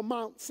law on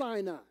Mount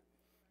Sinai.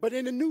 But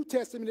in the New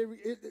Testament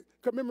it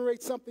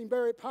commemorates something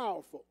very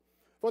powerful.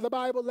 For the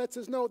Bible lets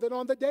us know that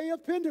on the day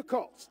of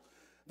Pentecost,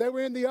 they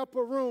were in the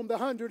upper room, the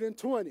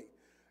 120,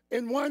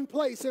 in one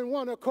place, in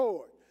one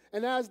accord.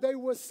 And as they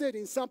were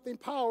sitting, something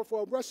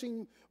powerful, a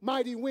rushing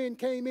mighty wind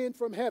came in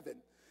from heaven.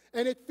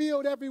 And it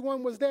filled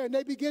everyone was there. And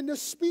they began to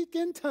speak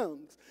in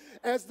tongues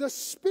as the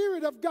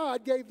Spirit of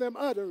God gave them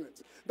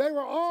utterance. They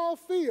were all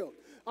filled.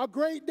 A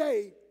great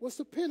day was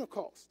the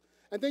Pentecost.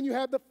 And then you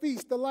have the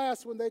feast, the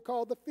last one they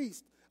call the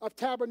Feast of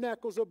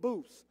Tabernacles or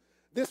Booths.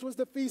 This was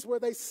the feast where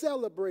they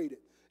celebrated.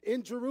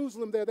 In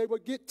Jerusalem there, they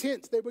would get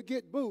tents, they would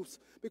get booths,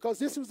 because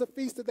this was the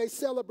feast that they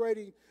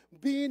celebrated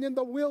being in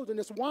the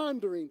wilderness,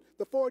 wandering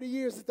the 40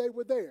 years that they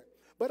were there.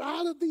 But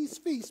out of these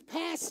feasts,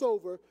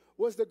 Passover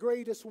was the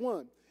greatest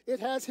one.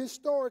 It has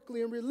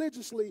historically and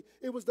religiously,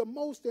 it was the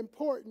most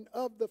important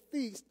of the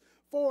feast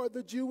for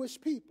the Jewish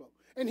people.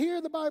 And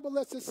here the Bible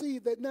lets us see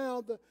that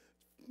now the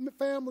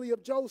family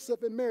of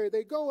Joseph and Mary,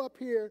 they go up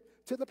here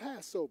to the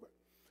Passover.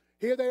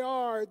 Here they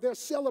are, they're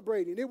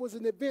celebrating. It was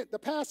an event. The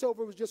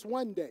Passover was just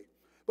one day,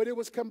 but it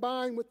was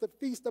combined with the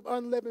Feast of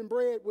Unleavened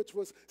Bread, which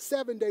was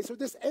 7 days. So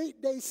this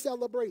 8-day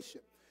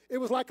celebration. It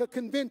was like a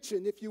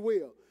convention, if you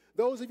will.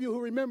 Those of you who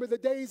remember the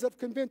days of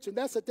convention,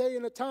 that's a day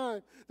and a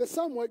time that's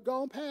somewhat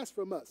gone past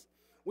from us.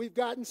 We've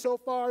gotten so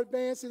far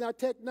advanced in our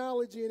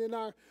technology and in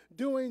our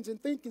doings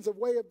and thinkings of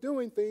way of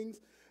doing things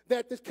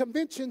that the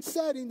convention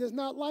setting is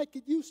not like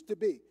it used to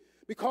be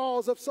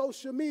because of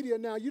social media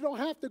now. You don't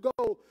have to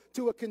go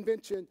to a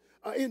convention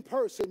in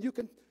person. You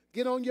can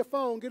get on your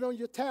phone, get on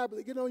your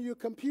tablet, get on your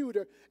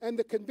computer, and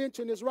the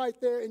convention is right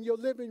there in your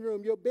living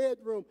room, your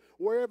bedroom,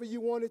 wherever you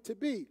want it to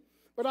be.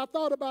 But I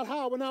thought about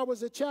how when I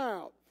was a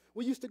child,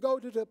 we used to go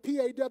to the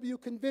PAW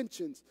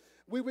conventions.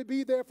 We would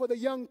be there for the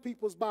young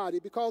people's body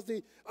because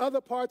the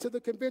other parts of the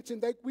convention,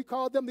 we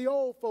called them the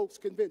old folks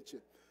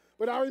convention.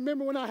 But I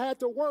remember when I had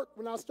to work,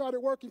 when I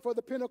started working for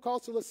the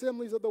Pentecostal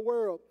Assemblies of the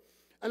World,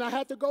 and I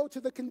had to go to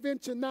the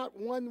convention not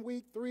 1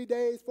 week, 3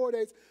 days, 4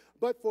 days,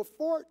 but for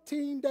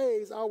 14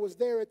 days I was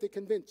there at the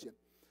convention.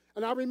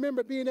 And I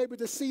remember being able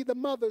to see the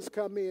mothers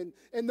come in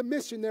and the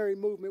missionary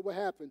movement would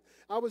happen.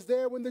 I was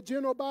there when the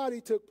general body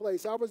took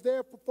place. I was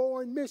there for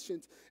foreign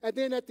missions. And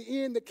then at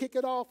the end to kick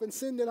it off and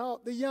send it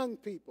out the young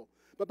people.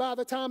 But by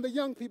the time the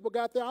young people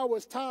got there, I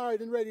was tired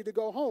and ready to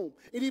go home,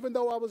 and even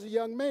though I was a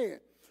young man.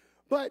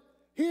 But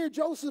here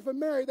Joseph and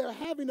Mary, they're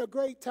having a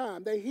great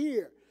time. They're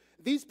here.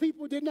 These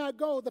people did not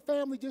go. The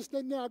family just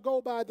did not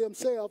go by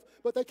themselves,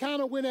 but they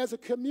kind of went as a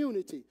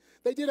community.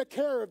 They did a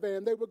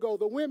caravan. They would go.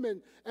 The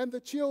women and the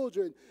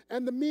children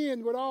and the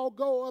men would all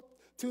go up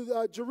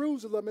to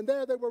Jerusalem, and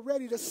there they were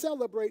ready to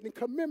celebrate and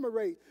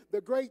commemorate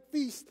the great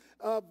feast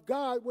of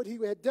God, what he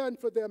had done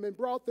for them and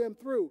brought them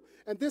through.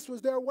 And this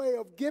was their way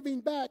of giving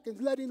back and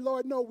letting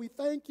Lord know we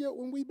thank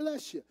you and we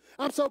bless you.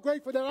 I'm so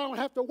grateful that I don't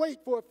have to wait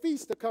for a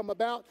feast to come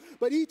about,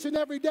 but each and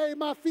every day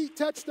my feet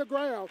touch the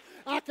ground.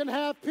 I can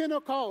have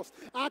Pentecost,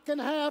 I can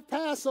have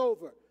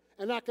Passover,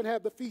 and I can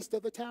have the Feast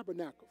of the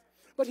Tabernacles.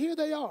 But here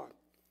they are.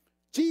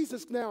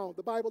 Jesus now,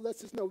 the Bible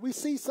lets us know, we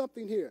see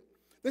something here.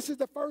 This is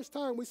the first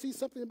time we see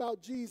something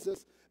about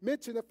Jesus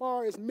mentioned as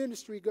far as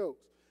ministry goes.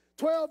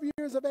 12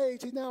 years of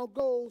age, he now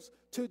goes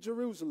to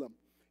Jerusalem.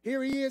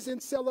 Here he is in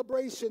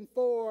celebration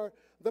for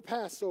the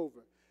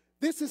Passover.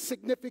 This is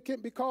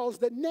significant because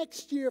the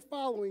next year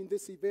following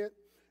this event,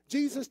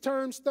 Jesus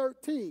turns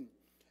 13.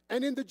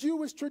 And in the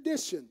Jewish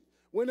tradition,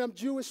 when a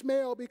Jewish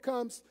male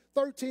becomes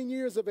 13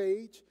 years of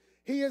age,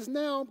 he is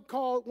now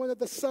called one of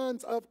the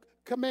sons of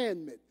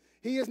commandment.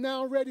 He is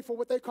now ready for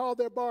what they call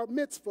their bar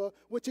mitzvah,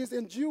 which is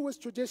in Jewish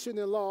tradition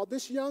and law.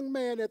 This young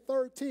man at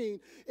 13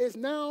 is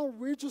now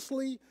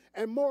religiously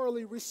and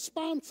morally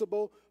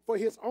responsible for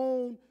his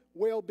own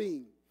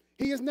well-being.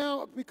 He has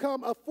now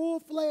become a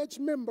full-fledged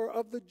member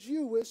of the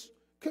Jewish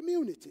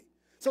community.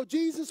 So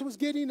Jesus was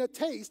getting a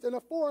taste and a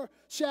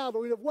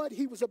foreshadowing of what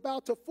he was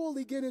about to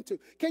fully get into.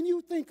 Can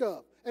you think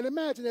of and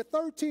imagine at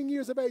 13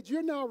 years of age,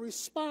 you're now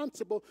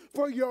responsible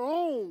for your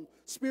own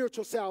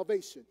spiritual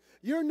salvation.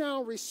 You're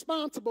now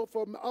responsible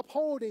for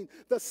upholding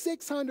the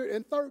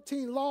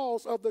 613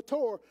 laws of the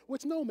Torah,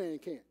 which no man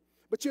can.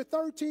 But you're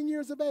 13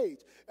 years of age.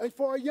 And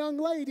for a young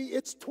lady,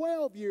 it's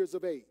 12 years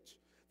of age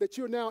that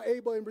you're now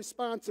able and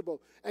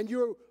responsible. And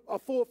you're a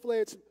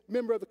full-fledged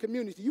member of the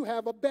community. You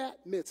have a bat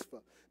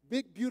mitzvah.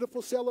 Big,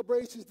 beautiful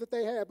celebrations that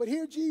they have. But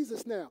here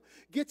Jesus now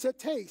gets a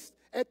taste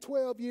at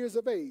 12 years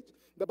of age.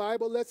 The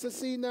Bible lets us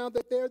see now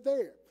that they're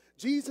there.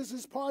 Jesus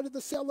is part of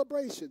the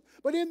celebration.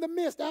 But in the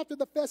midst, after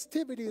the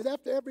festivities,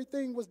 after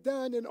everything was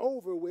done and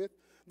over with,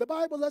 the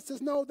Bible lets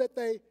us know that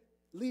they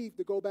leave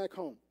to go back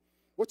home.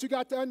 What you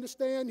got to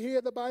understand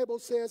here, the Bible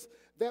says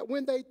that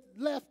when they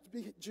left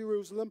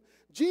Jerusalem,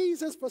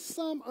 Jesus, for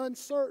some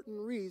uncertain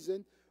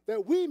reason,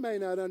 that we may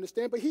not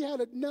understand, but he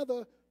had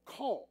another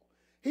call.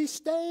 He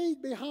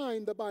stayed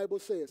behind, the Bible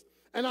says.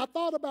 And I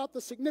thought about the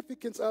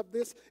significance of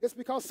this. It's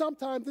because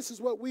sometimes this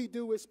is what we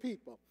do as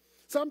people.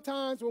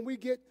 Sometimes when we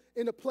get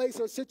in a place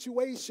or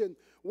situation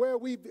where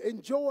we've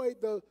enjoyed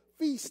the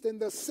feast and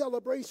the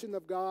celebration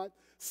of God,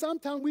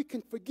 sometimes we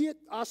can forget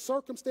our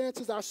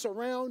circumstances, our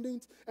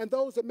surroundings, and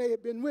those that may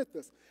have been with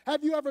us.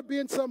 Have you ever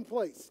been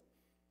someplace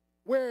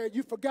where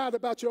you forgot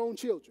about your own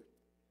children?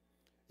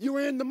 You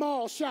were in the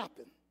mall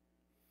shopping.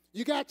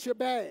 You got your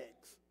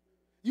bags.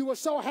 You were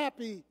so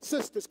happy,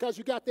 sisters, because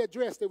you got that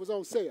dress that was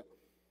on sale.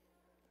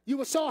 You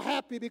were so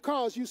happy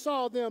because you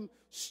saw them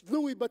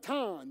Louis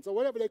Vuittons or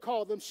whatever they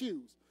call them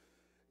shoes.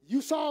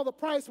 You saw the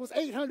price was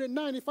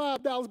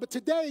 $895, but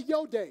today,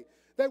 your day,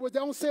 they were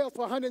on sale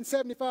for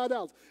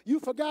 $175. You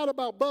forgot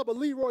about Bubba,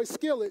 Leroy,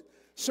 Skillet,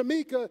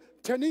 Shamika,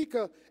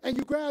 Tanika, and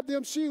you grabbed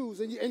them shoes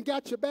and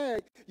got your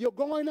bag. You're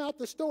going out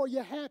the store,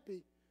 you're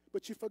happy,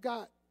 but you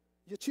forgot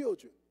your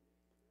children.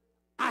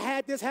 I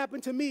had this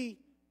happen to me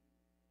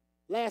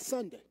last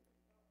Sunday.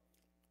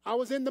 I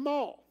was in the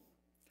mall.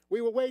 We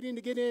were waiting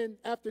to get in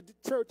after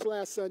church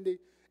last Sunday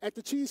at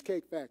the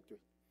Cheesecake Factory.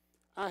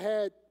 I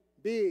had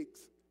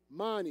Biggs,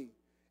 Monty,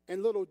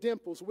 and little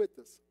Dimples with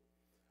us.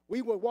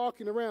 We were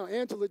walking around.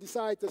 Angela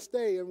decided to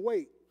stay and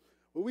wait.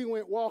 But we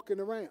went walking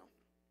around.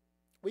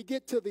 We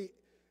get to the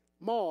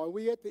mall, and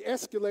we at the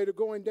escalator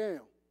going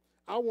down.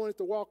 I wanted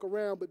to walk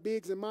around, but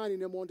Biggs and Monty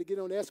and them wanted to get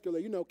on the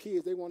escalator. You know,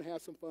 kids, they want to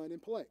have some fun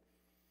and play.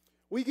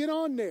 We get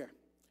on there.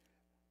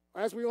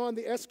 As we're on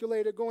the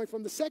escalator going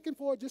from the second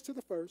floor just to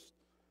the first,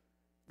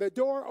 the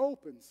door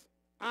opens.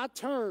 I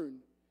turn.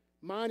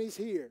 Monty's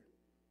here.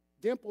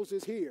 Dimples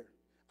is here.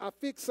 I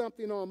fix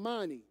something on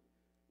Monty.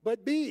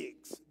 But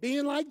Biggs,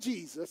 being like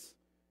Jesus,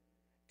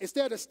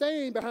 instead of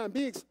staying behind,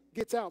 Biggs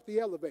gets out the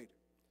elevator.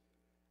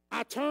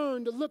 I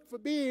turn to look for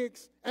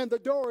Biggs, and the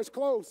door is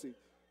closing.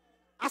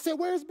 I said,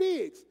 "Where's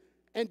Biggs?"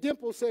 And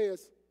Dimple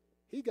says,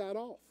 "He got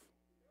off."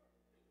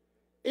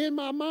 In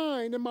my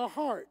mind, in my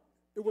heart,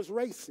 it was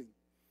racing.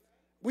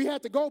 We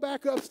had to go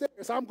back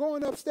upstairs. I'm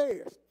going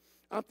upstairs.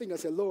 I'm thinking, I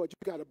said, "Lord,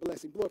 you got to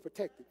bless him. Lord,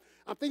 protect him."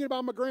 I'm thinking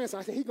about my grandson.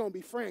 I said, he's going to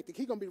be frantic.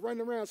 He's going to be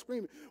running around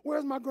screaming,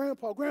 "Where's my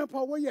grandpa?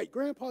 Grandpa, where you at?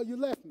 Grandpa, you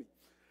left me."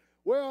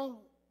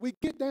 Well, we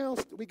get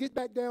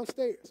back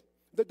downstairs.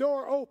 The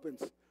door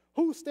opens.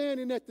 Who's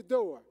standing at the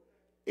door?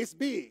 It's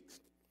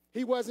Biggs.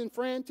 He wasn't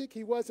frantic.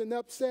 He wasn't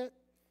upset.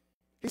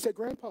 He said,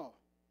 "Grandpa,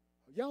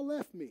 y'all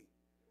left me."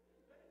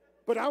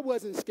 But I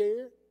wasn't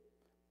scared.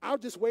 I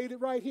just waited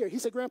right here. He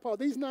said, "Grandpa,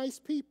 these nice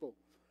people,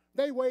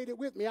 they waited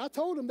with me. I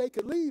told them they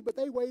could leave, but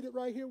they waited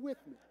right here with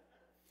me."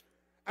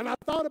 And I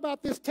thought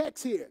about this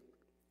text here.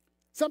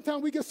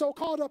 Sometimes we get so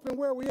caught up in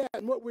where we're at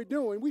and what we're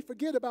doing, we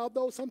forget about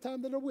those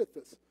sometimes that are with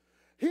us.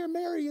 Here,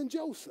 Mary and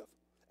Joseph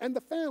and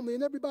the family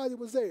and everybody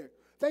was there.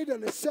 They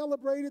done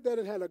celebrated. They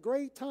done had a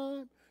great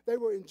time. They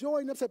were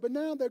enjoying themselves, but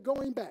now they're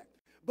going back.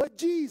 But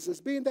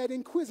Jesus, being that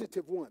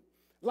inquisitive one,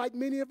 like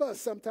many of us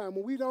sometimes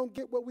when we don't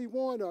get what we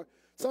want, or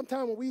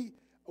sometimes when we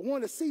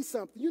want to see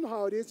something, you know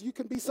how it is. You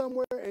can be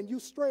somewhere and you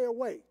stray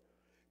away.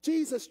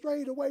 Jesus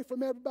strayed away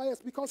from everybody else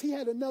because he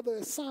had another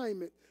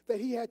assignment that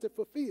he had to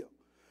fulfill.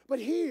 But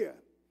here,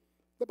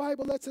 the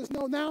Bible lets us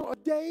know now a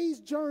day's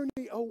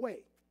journey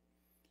away.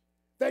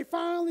 They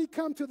finally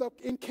come to the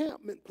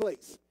encampment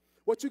place.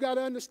 What you got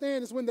to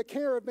understand is when the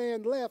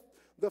caravan left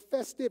the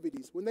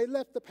festivities, when they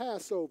left the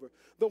Passover,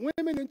 the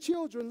women and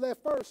children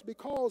left first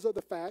because of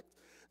the fact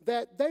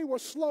that they were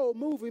slow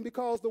moving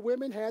because the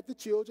women had the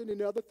children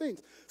and other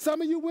things. Some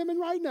of you women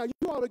right now,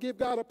 you ought to give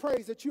God a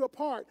praise that you're a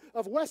part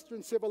of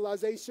Western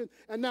civilization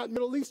and not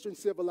Middle Eastern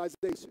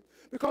civilization.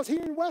 Because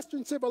here in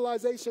Western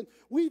civilization,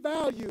 we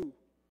value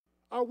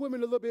our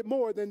women a little bit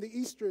more than the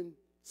Eastern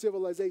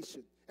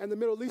civilization and the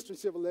Middle Eastern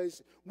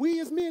civilization. We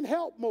as men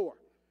help more.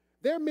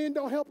 Their men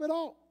don't help at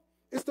all.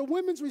 It's the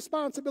women's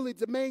responsibility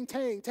to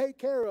maintain, take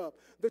care of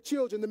the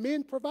children. The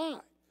men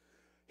provide.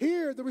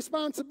 Here, the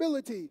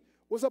responsibility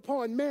was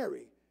upon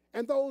Mary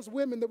and those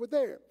women that were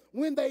there.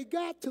 When they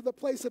got to the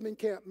place of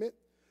encampment,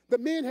 the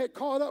men had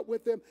caught up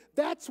with them.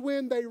 That's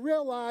when they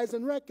realized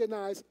and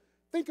recognized,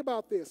 think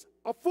about this,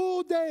 a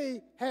full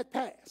day had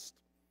passed.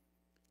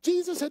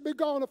 Jesus had been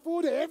gone a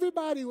full day.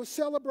 Everybody was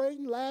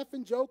celebrating,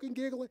 laughing, joking,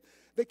 giggling.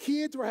 The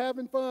kids were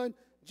having fun.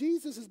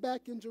 Jesus is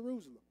back in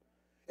Jerusalem.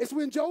 It's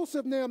when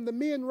Joseph and them, the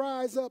men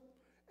rise up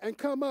and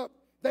come up,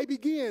 they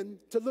begin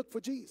to look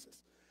for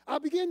Jesus. I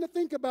began to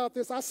think about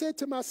this. I said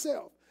to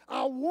myself,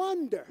 I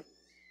wonder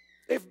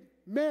if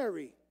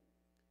Mary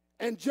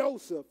and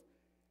Joseph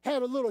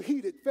had a little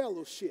heated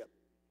fellowship.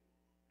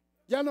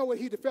 Y'all know what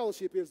heated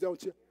fellowship is,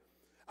 don't you?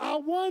 I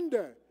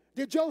wonder,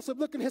 did Joseph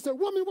look at him and say,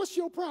 "Woman, what's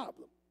your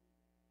problem?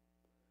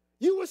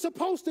 You were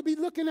supposed to be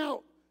looking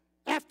out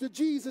after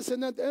Jesus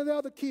and the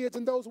other kids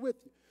and those with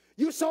you.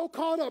 You're so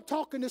caught up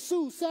talking to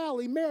Sue,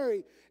 Sally,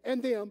 Mary,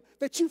 and them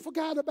that you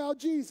forgot about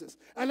Jesus."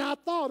 And I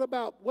thought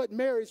about what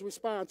Mary's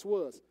response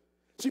was.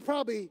 She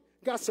probably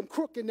got some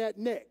crook in that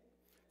neck,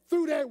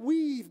 threw that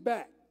weave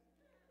back.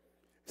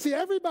 See,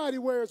 everybody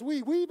wears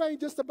weave. Weave ain't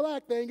just a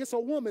black thing, it's a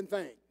woman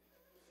thing.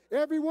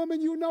 Every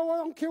woman you know, I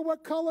don't care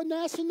what color,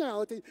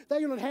 nationality,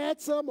 they done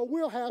had some or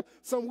will have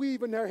some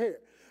weave in their hair.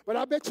 But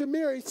I bet you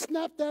Mary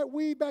snapped that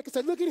weave back and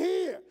said, look at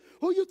here.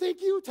 Who you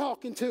think you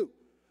talking to?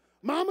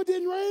 Mama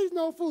didn't raise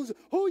no fools.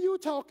 Who you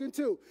talking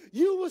to?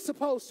 You were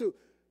supposed to.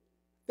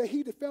 The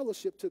heated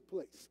fellowship took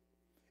place.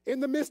 In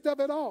the midst of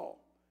it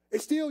all,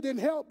 it still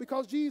didn't help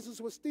because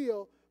Jesus was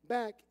still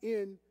back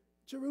in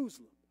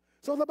Jerusalem.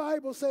 So the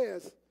Bible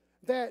says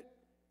that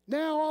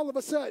now all of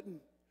a sudden,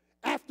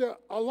 after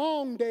a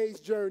long day's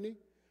journey,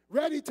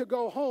 ready to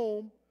go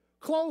home,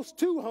 close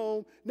to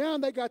home, now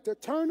they got to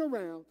turn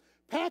around,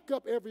 pack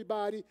up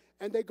everybody,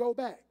 and they go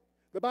back.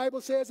 The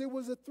Bible says it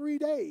was 3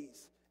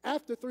 days.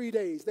 After 3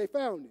 days, they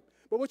found him.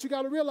 But what you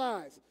got to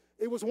realize,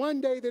 it was one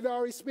day they'd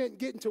already spent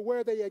getting to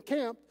where they had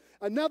camped,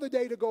 another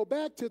day to go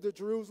back to the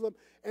Jerusalem,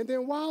 and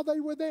then while they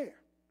were there,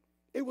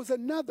 it was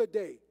another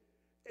day.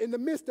 In the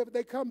midst of it,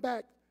 they come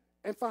back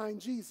and find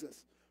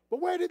Jesus.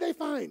 But where did they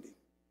find him?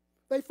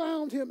 They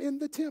found him in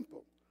the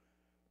temple.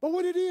 But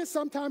what it is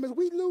sometimes is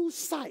we lose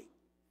sight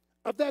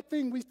of that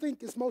thing we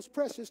think is most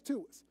precious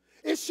to us.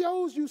 It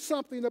shows you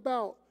something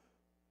about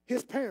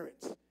his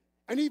parents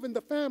and even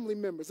the family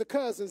members, the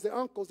cousins, the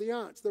uncles, the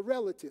aunts, the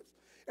relatives.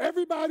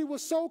 Everybody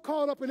was so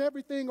caught up in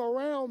everything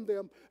around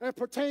them and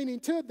pertaining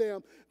to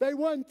them, they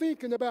wasn't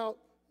thinking about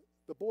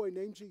the boy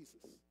named Jesus.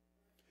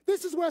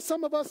 This is where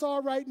some of us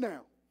are right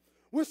now.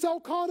 We're so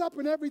caught up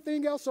in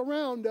everything else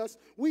around us,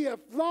 we have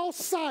lost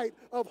sight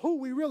of who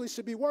we really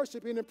should be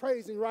worshiping and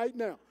praising right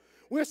now.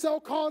 We're so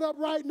caught up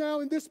right now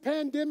in this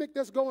pandemic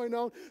that's going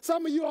on.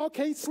 Some of you all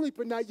can't sleep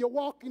at night. You're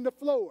walking the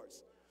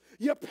floors.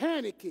 You're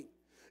panicking.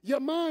 Your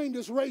mind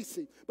is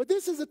racing. But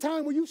this is a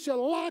time where you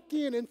shall lock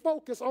in and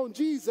focus on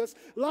Jesus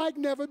like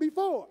never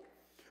before.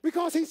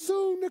 Because he's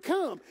soon to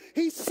come.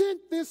 He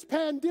sent this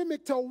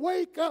pandemic to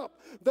wake up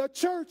the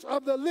church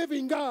of the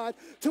living God,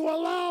 to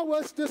allow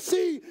us to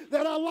see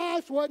that our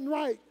lives wasn't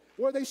right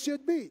where they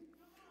should be.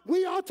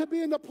 We ought to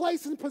be in the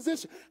place and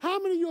position. How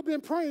many of you have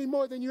been praying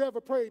more than you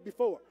ever prayed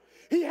before?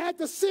 He had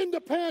to send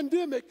a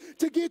pandemic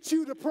to get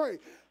you to pray.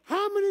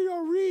 How many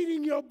are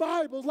reading your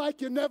Bibles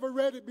like you never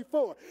read it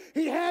before?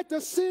 He had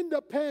to send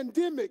a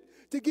pandemic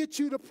to get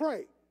you to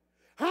pray.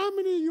 How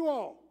many of you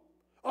all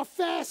are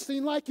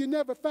fasting like you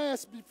never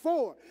fasted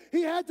before?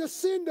 He had to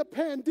send a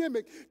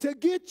pandemic to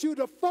get you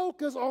to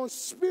focus on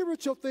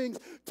spiritual things,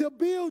 to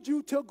build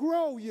you, to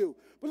grow you.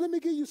 But let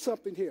me give you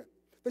something here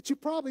that you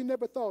probably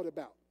never thought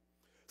about.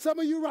 Some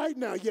of you right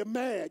now, you're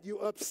mad,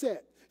 you're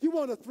upset. You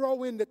want to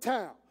throw in the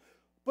towel.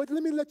 But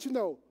let me let you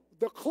know,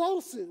 the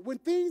closest, when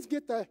things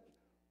get the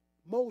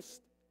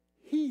most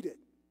heated,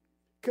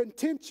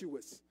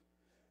 contentious,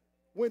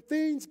 when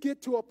things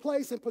get to a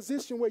place and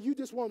position where you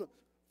just want to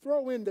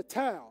throw in the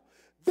towel,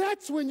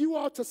 that's when you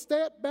ought to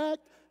step back,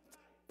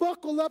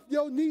 buckle up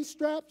your knee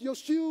straps, your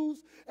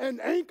shoes, and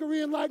anchor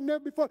in like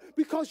never before,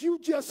 because you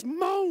just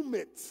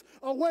moments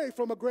away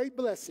from a great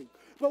blessing.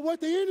 But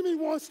what the enemy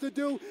wants to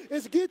do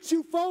is get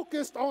you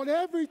focused on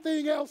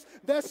everything else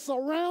that's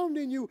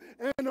surrounding you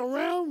and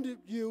around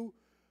you,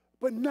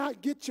 but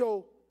not get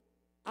your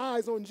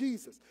eyes on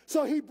Jesus.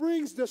 So he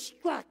brings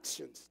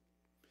distractions.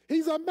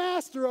 He's a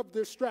master of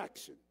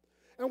distraction.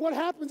 And what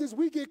happens is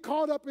we get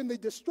caught up in the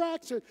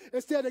distraction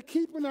instead of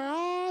keeping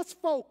our eyes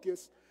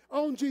focused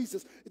on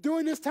Jesus.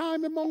 During this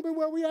time and moment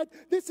where we're at,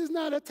 this is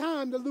not a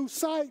time to lose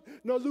sight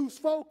nor lose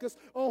focus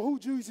on who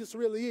Jesus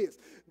really is.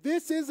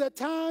 This is a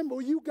time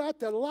where you got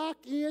to lock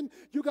in,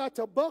 you got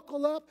to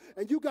buckle up,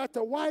 and you got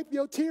to wipe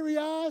your teary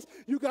eyes,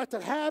 you got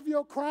to have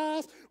your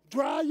cries,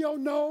 dry your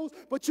nose,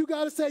 but you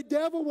got to say,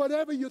 devil,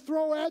 whatever you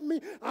throw at me,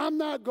 I'm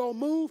not going to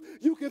move.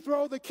 You can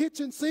throw the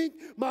kitchen sink.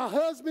 My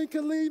husband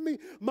can leave me.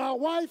 My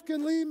wife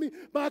can leave me.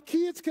 My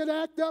kids can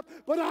act up,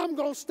 but I'm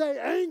going to stay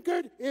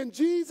anchored in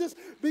Jesus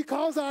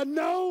because I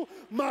know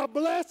my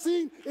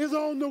blessing is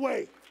on the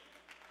way.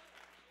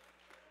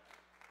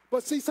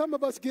 But see, some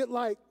of us get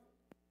like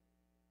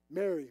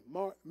Mary,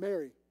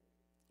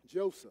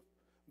 Joseph,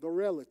 the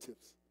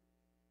relatives.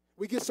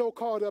 We get so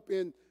caught up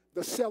in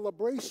the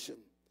celebration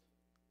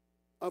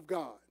of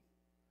God,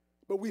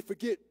 but we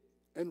forget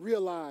and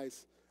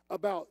realize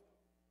about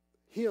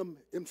him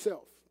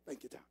himself.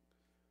 Thank you, Tom.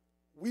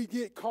 We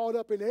get caught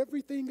up in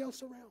everything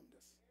else around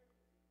us.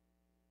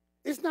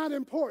 It's not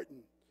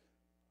important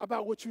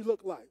about what you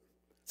look like.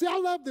 See, I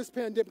love this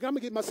pandemic. I'm going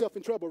to get myself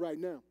in trouble right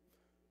now.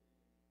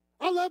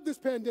 I love this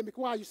pandemic.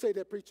 Why you say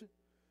that, preacher?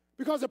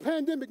 Because the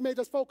pandemic made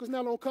us focus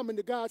not on coming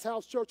to God's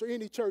house, church, or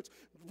any church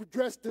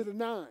dressed to the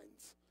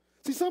nines.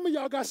 See, some of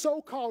y'all got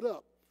so caught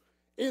up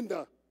in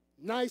the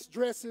nice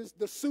dresses,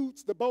 the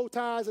suits, the bow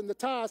ties, and the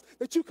ties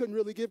that you couldn't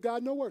really give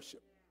God no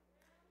worship.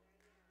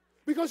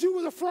 Because you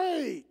was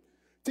afraid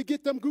to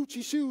get them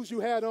Gucci shoes you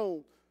had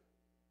on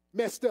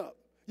messed up.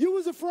 You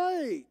was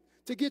afraid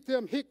to get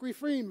them Hickory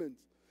Freemans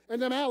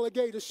and them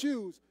alligator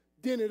shoes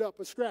dented up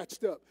or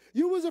scratched up.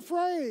 You was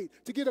afraid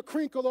to get a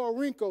crinkle or a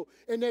wrinkle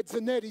in that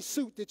Zanetti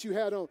suit that you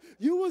had on.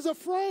 You was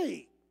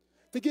afraid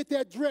to get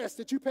that dress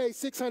that you paid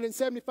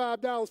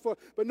 $675 for,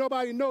 but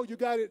nobody know you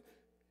got it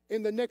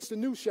in the next to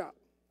new shop.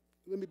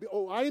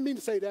 I didn't mean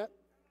to say that.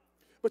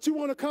 But you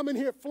want to come in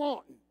here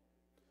flaunting.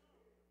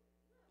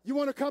 You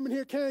want to come in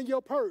here carrying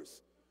your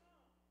purse.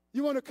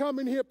 You want to come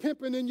in here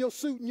pimping in your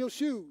suit and your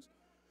shoes.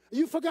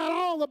 You forgot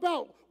all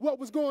about what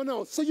was going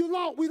on. So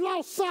we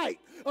lost sight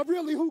of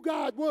really who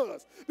God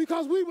was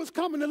because we was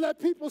coming to let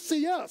people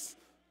see us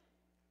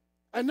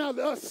and now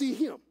let us see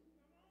him.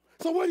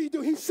 So what did he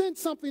do? He sent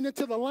something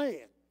into the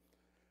land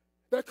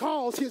that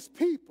caused his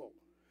people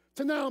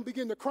to now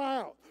begin to cry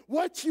out.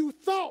 What you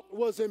thought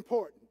was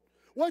important,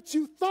 what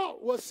you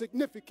thought was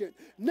significant,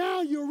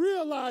 now you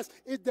realize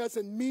it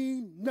doesn't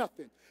mean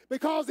nothing.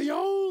 Because the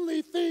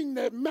only thing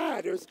that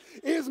matters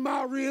is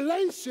my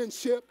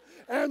relationship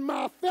and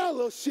my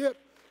fellowship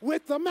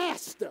with the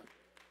Master.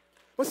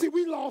 But see,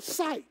 we lost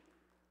sight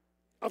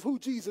of who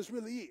Jesus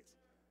really is.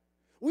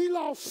 We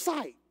lost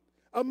sight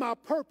of my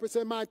purpose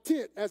and my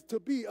intent as to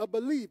be a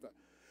believer.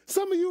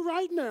 Some of you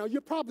right now, you're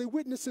probably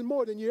witnessing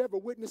more than you ever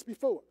witnessed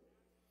before.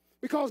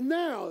 Because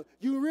now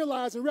you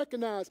realize and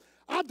recognize,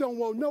 I don't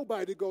want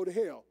nobody to go to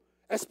hell,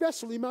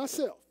 especially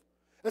myself.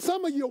 And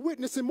some of you are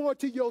witnessing more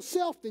to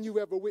yourself than you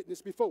ever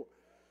witnessed before.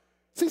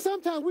 See,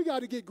 sometimes we got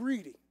to get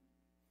greedy.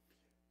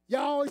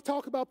 Y'all always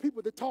talk about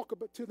people that talk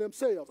about to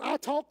themselves. I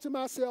talk to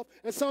myself,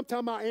 and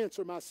sometimes I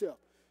answer myself.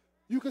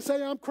 You can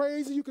say I'm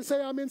crazy, you can say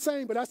I'm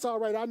insane, but that's all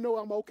right. I know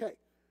I'm okay.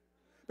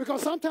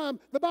 Because sometimes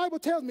the Bible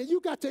tells me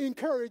you got to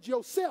encourage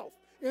yourself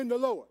in the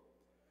Lord.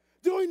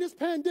 During this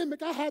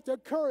pandemic, I had to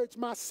encourage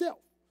myself.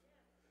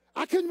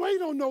 I couldn't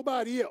wait on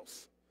nobody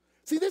else.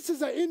 See, this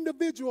is an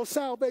individual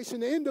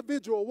salvation, an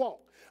individual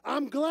walk.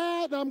 I'm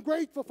glad, I'm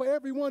grateful for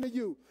every one of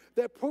you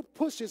that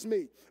pushes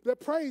me, that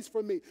prays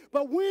for me.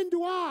 But when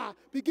do I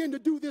begin to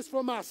do this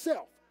for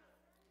myself?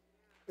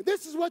 And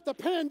this is what the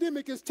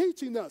pandemic is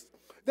teaching us,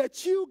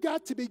 that you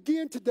got to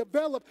begin to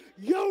develop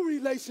your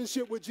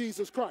relationship with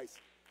Jesus Christ.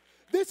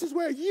 This is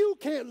where you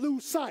can't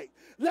lose sight.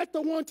 Let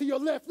the one to your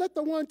left, let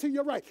the one to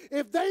your right.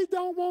 If they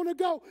don't want to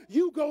go,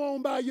 you go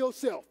on by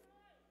yourself.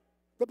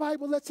 The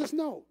Bible lets us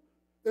know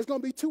there's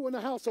going to be 2 in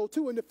the household,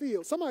 2 in the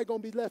field. Somebody's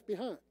going to be left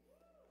behind.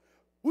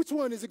 Which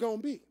one is it going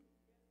to be?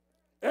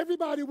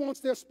 Everybody wants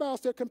their spouse,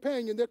 their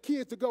companion, their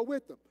kids to go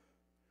with them.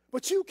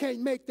 But you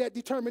can't make that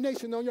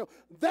determination on your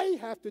own. They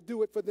have to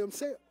do it for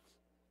themselves.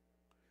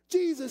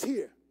 Jesus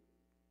here.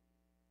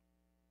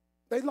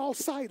 They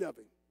lost sight of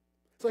him.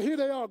 So here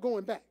they are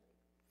going back.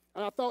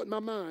 And I thought in my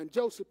mind,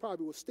 Joseph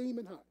probably was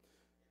steaming hot.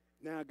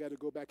 Now I got to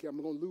go back here.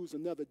 I'm going to lose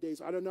another day.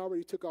 So I done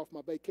already took off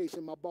my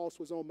vacation. My boss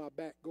was on my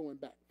back going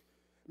back.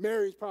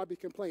 Mary's probably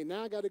complaining.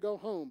 Now I got to go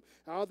home.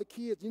 All the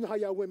kids, you know how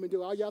y'all women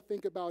do. All y'all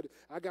think about it.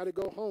 I got to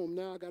go home.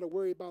 Now I got to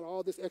worry about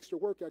all this extra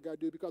work I got to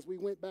do because we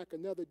went back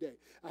another day.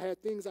 I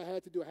had things I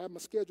had to do. I had my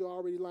schedule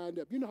already lined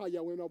up. You know how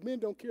y'all women do. Men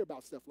don't care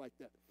about stuff like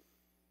that.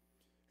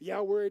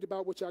 Y'all worried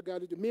about what y'all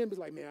got to do. Men be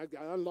like, man,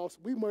 I lost.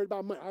 We worried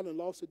about money. I done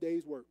lost a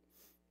day's work.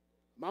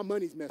 My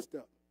money's messed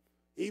up.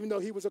 Even though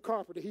he was a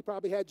carpenter, he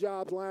probably had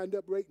jobs lined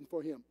up waiting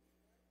for him.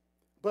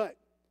 But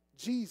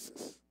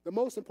Jesus, the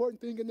most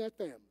important thing in that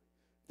family,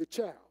 the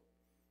child,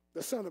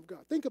 the Son of God.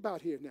 Think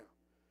about here now.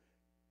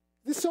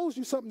 This shows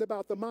you something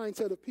about the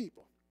mindset of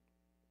people.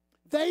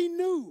 They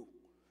knew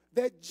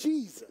that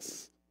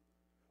Jesus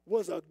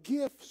was a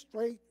gift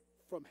straight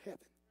from heaven.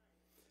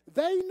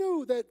 They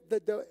knew that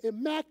the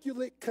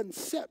Immaculate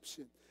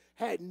Conception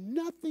had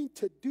nothing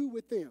to do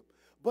with them,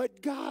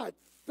 but God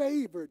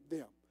favored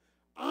them,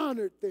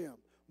 honored them,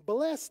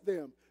 blessed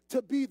them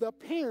to be the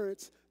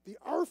parents, the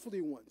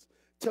earthly ones,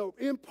 to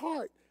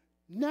impart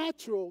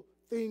natural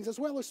things as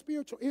well as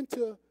spiritual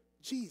into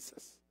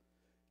Jesus,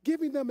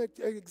 giving them an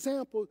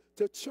example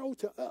to show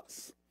to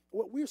us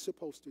what we're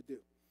supposed to do.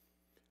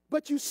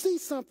 But you see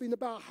something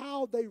about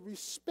how they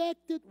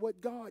respected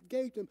what God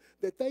gave them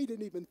that they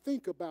didn't even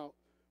think about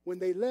when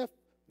they left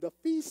the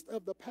feast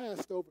of the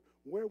Passover.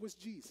 Where was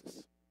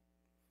Jesus?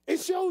 It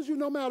shows you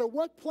no matter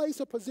what place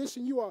or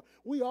position you are,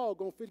 we all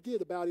going to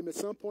forget about him at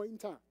some point in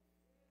time.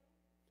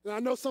 And I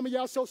know some of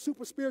y'all so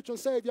super spiritual and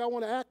saved, y'all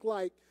want to act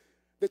like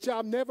that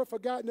y'all never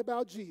forgotten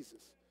about Jesus.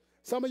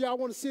 Some of y'all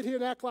want to sit here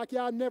and act like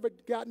y'all never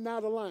gotten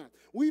out of line.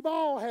 We've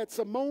all had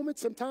some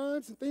moments, some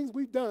times, and things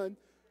we've done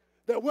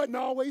that wasn't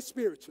always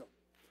spiritual.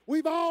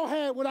 We've all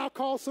had what I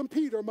call some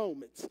Peter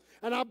moments.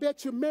 And I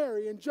bet you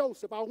Mary and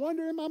Joseph, I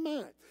wonder in my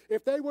mind,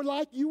 if they were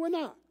like you and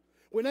I,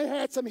 when they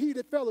had some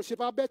heated fellowship,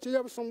 I bet you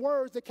there were some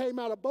words that came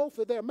out of both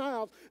of their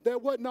mouths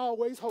that wasn't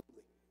always holy.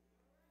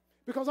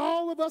 Because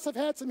all of us have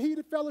had some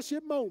heated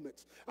fellowship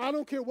moments. I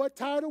don't care what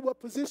title,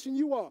 what position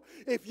you are.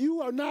 If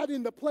you are not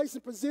in the place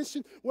and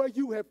position where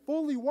you have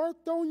fully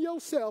worked on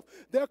yourself,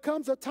 there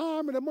comes a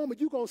time and a moment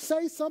you're going to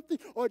say something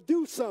or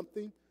do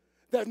something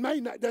that's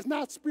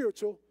not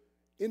spiritual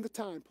in the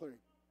time frame.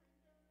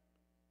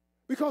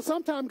 Because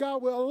sometimes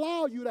God will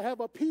allow you to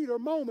have a Peter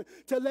moment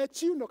to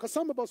let you know. Because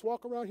some of us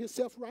walk around here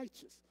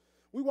self-righteous.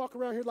 We walk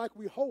around here like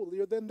we're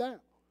holier than thou.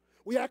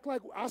 We act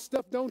like our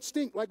stuff don't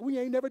stink, like we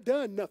ain't never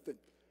done nothing.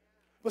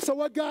 But so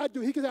what God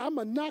do, he can say, I'm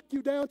going to knock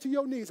you down to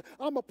your knees.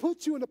 I'm going to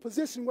put you in a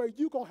position where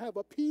you're going to have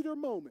a Peter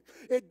moment.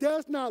 It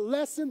does not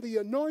lessen the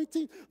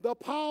anointing, the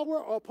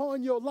power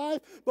upon your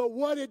life, but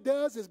what it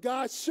does is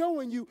God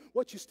showing you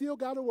what you still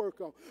got to work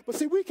on. But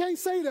see, we can't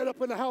say that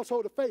up in the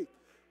household of faith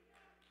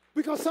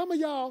because some of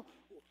y'all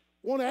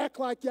want to act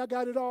like y'all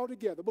got it all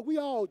together, but we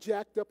all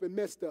jacked up and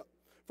messed up.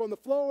 From the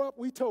floor up,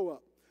 we toe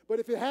up. But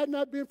if it had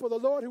not been for the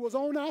Lord who was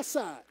on our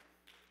side,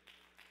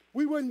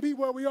 we wouldn't be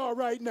where we are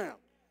right now.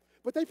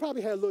 But they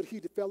probably had a little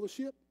heated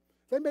fellowship.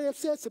 They may have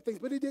said some things,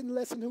 but it didn't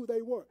lessen who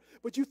they were.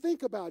 But you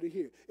think about it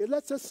here. It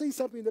lets us see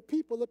something. The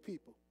people are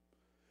people.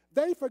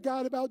 They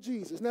forgot about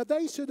Jesus. Now,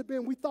 they should have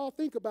been,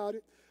 think about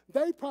it,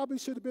 they probably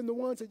should have been the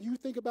ones that you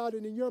think about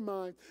it in your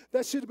mind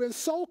that should have been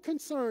so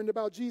concerned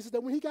about Jesus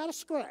that when he got a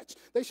scratch,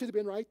 they should have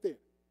been right there.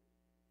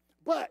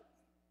 But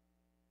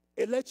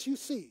it lets you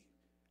see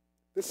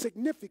the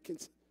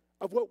significance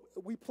of what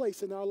we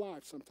place in our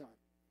lives sometimes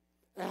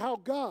and how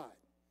God,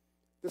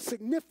 the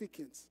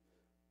significance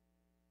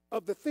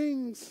of the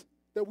things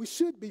that we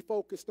should be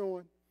focused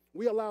on,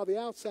 we allow the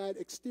outside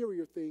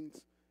exterior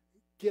things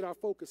get our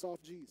focus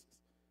off Jesus.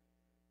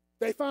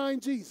 They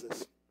find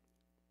Jesus.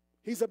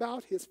 He's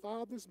about his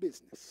Father's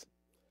business.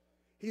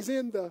 He's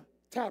in the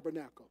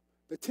tabernacle,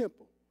 the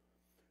temple,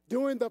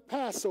 during the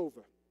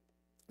Passover.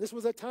 This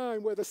was a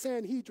time where the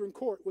Sanhedrin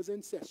court was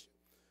in session.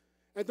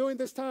 And during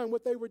this time,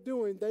 what they were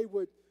doing, they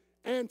would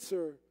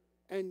answer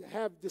and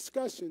have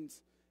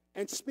discussions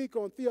and speak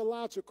on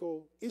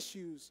theological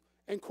issues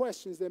and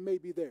questions that may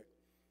be there.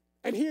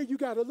 And here you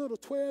got a little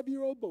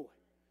 12-year-old boy,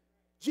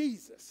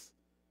 Jesus.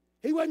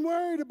 He wasn't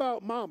worried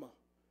about mama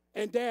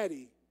and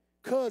daddy,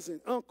 cousin,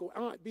 uncle,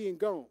 aunt being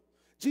gone.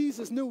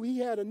 Jesus knew he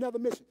had another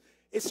mission.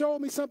 It showed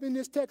me something in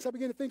this text I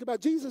began to think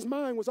about. Jesus'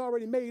 mind was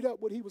already made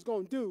up what he was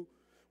going to do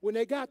when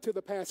they got to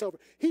the Passover.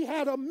 He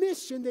had a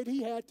mission that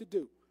he had to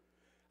do.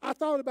 I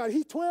thought about it.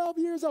 He's 12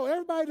 years old.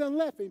 Everybody done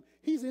left him.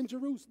 He's in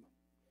Jerusalem.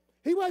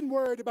 He wasn't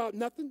worried about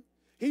nothing.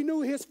 He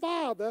knew his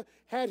Father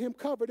had him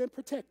covered and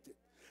protected.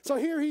 So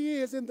here he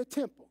is in the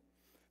temple.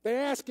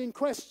 They're asking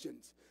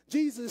questions.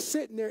 Jesus is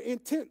sitting there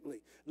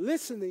intently,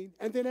 listening,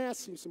 and then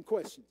asking some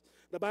questions.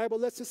 The Bible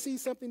lets us see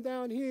something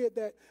down here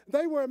that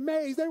they were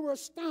amazed, they were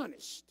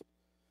astonished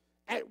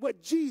at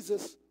what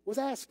Jesus was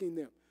asking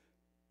them.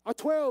 A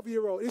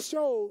 12-year-old, it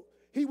showed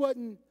he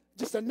wasn't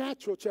just a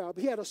natural child,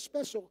 but he had a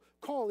special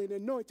calling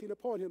and anointing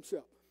upon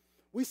himself.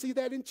 We see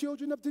that in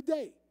children of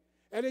today.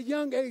 And at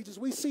young ages,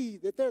 we see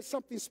that there's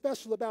something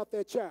special about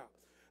that child.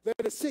 That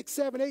at 6,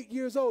 7, 8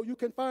 years old, you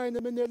can find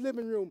them in their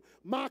living room,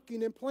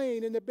 mocking and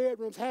playing in their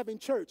bedrooms, having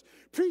church,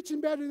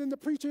 preaching better than the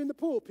preacher in the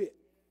pulpit.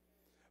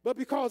 But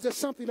because there's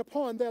something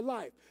upon their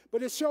life.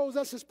 But it shows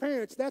us as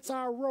parents, that's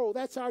our role,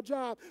 that's our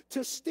job,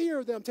 to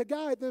steer them, to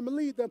guide them and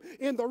lead them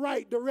in the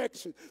right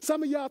direction.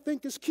 Some of y'all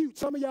think it's cute.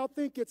 Some of y'all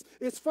think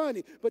it's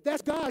funny. But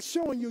that's God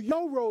showing you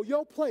your role,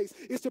 your place,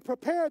 is to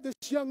prepare this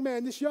young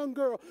man, this young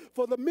girl,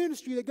 for the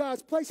ministry that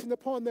God's placing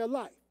upon their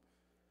life.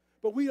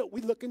 But we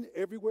looking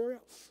everywhere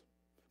else.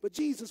 But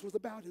Jesus was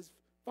about his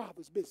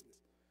Father's business.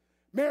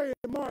 Mary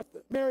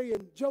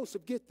and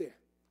Joseph get there.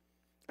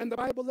 And the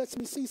Bible lets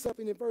me see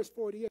something in verse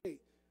 48.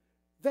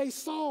 They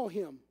saw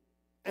him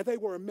and they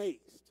were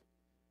amazed.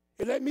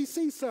 It let me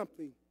see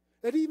something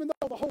that even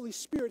though the Holy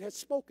Spirit had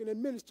spoken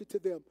and ministered to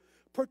them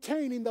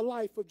pertaining the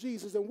life of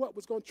Jesus and what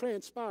was going to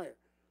transpire,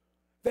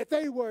 that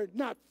they were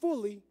not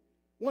fully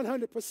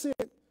 100%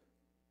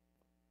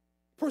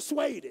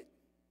 persuaded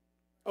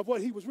of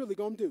what he was really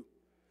going to do.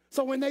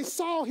 So when they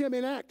saw him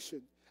in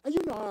action, and you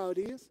know how it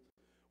is,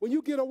 when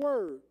you get a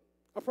word,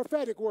 a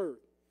prophetic word,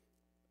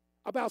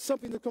 about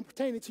something that's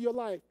pertaining to your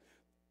life,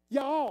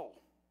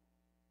 y'all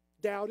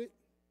doubt it.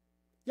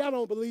 Y'all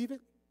don't believe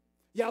it.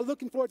 Y'all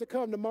looking for it to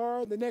come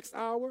tomorrow, the next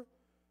hour.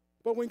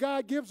 But when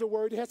God gives a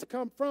word, it has to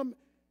come from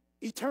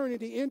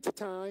eternity into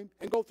time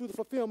and go through the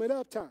fulfillment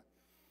of time.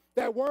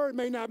 That word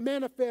may not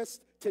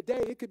manifest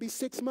today. It could be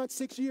 6 months,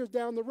 6 years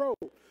down the road.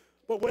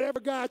 But whatever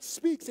God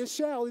speaks, it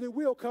shall and it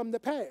will come to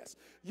pass.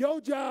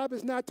 Your job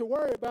is not to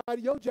worry about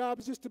it. Your job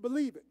is just to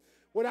believe it.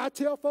 What I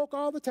tell folk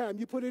all the time,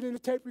 you put it in a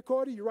tape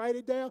recorder, you write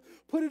it down,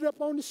 put it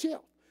up on the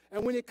shelf.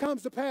 And when it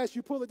comes to pass,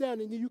 you pull it down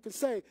and you can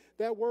say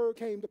that word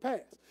came to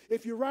pass.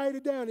 If you write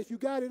it down, if you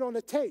got it on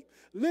a tape,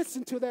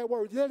 listen to that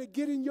word. Let it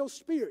get in your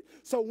spirit.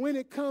 So when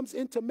it comes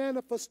into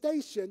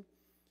manifestation,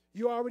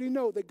 you already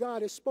know that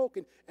God has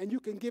spoken and you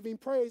can give him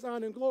praise,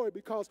 honor, and glory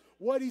because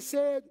what he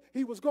said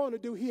he was going to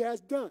do, he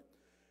has done.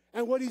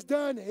 And what he's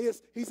done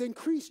is he's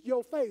increased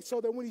your faith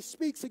so that when he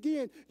speaks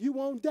again, you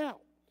won't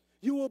doubt.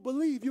 You will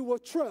believe, you will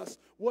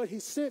trust what he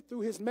sent through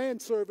his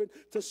manservant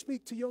to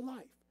speak to your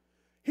life.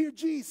 Here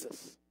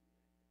Jesus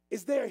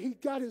is there. He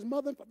got his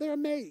mother. They're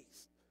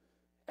amazed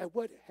at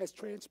what has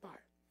transpired.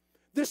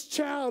 This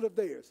child of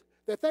theirs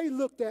that they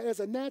looked at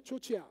as a natural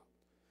child,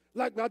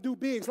 like I do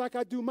Biggs, like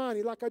I do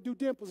Monty, like I do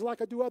Dimples,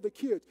 like I do other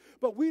kids.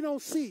 But we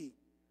don't see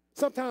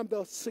sometimes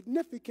the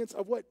significance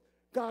of what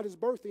God is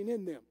birthing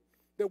in them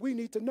that we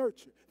need to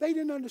nurture. They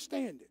didn't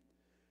understand it.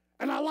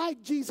 And I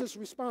like Jesus'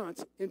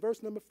 response in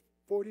verse number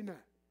 49.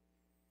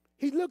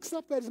 He looks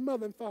up at his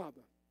mother and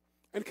father.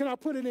 And can I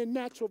put it in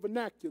natural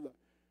vernacular?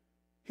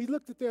 He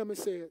looked at them and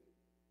said,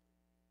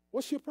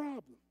 what's your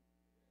problem?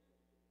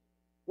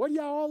 What are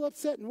y'all all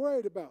upset and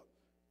worried about?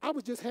 I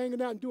was just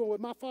hanging out and doing what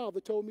my father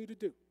told me to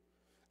do.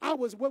 I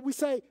was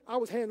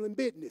handling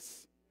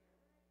business.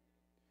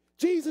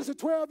 Jesus at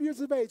 12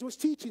 years of age was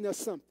teaching us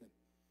something.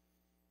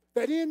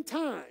 That in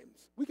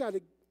times, we got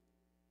to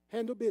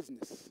handle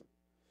business.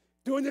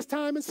 During this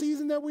time and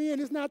season that we're in,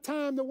 it's not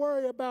time to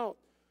worry about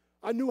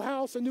a new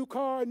house, a new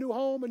car, a new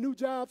home, a new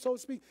job, so to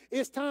speak.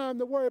 It's time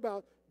to worry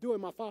about doing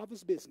my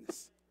Father's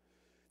business.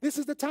 This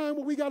is the time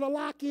where we got to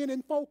lock in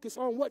and focus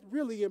on what's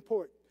really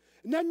important.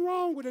 Nothing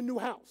wrong with a new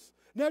house.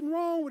 Nothing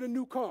wrong with a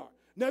new car.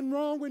 Nothing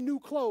wrong with new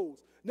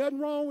clothes. Nothing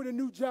wrong with a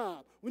new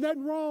job.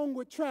 Nothing wrong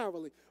with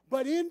traveling.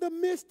 But in the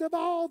midst of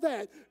all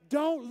that,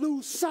 don't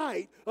lose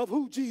sight of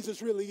who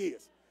Jesus really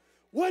is.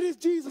 What is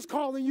Jesus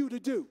calling you to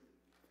do?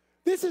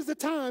 This is the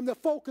time to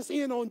focus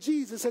in on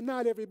Jesus and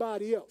not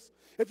everybody else.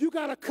 If you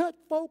got to cut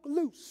folk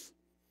loose,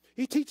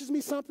 he teaches me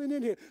something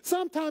in here.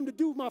 Sometime to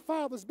do my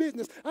Father's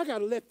business, I got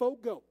to let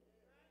folk go.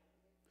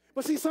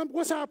 But see,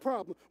 what's our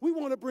problem? We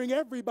want to bring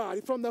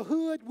everybody from the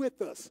hood with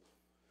us.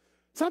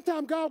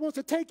 Sometimes God wants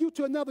to take you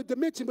to another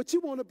dimension, but you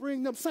want to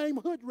bring them same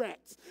hood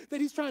rats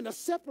that he's trying to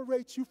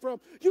separate you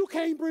from. You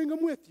can't bring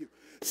them with you.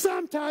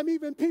 Sometimes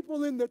even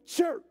people in the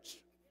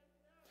church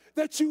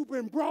that you've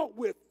been brought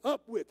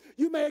up with.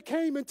 You may have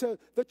came into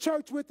the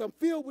church with them,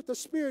 filled with the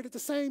Spirit at the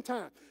same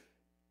time.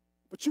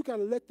 But you got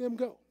to let them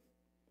go.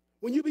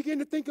 When you begin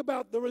to think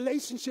about the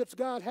relationships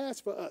God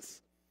has for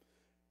us,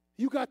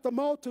 you got the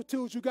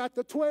multitudes, you got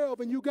the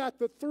 12, and you got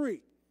the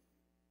 3.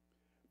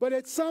 But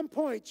at some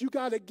point, you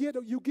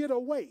get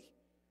away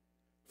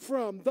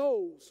from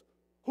those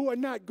who are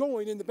not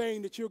going in the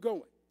vein that you're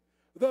going.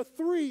 The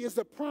 3 is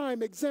the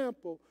prime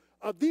example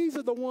of these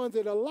are the ones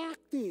that are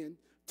locked in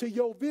to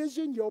your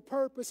vision, your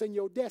purpose, and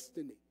your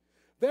destiny.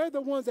 They're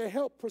the ones that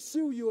help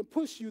pursue you and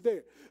push you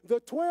there. The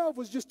 12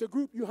 was just a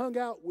group you hung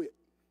out with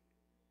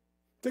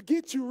to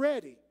get you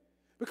ready.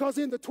 Because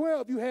in the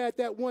 12, you had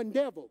that one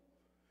devil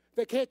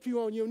that kept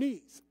you on your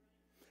knees.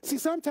 See,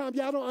 sometimes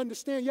y'all don't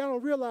understand, y'all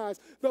don't realize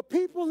the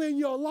people in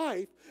your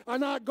life are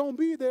not going to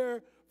be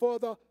there for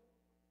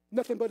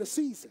nothing but a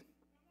season.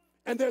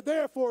 And they're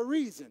there for a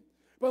reason.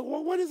 But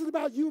what is it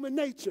about human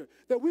nature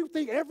that we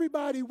think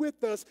everybody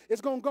with us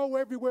is going to go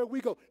everywhere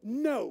we go?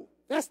 No.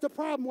 That's the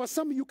problem why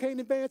some of you can't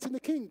advance in the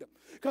kingdom.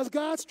 Because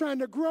God's trying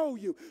to grow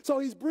you. So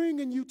he's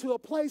bringing you to a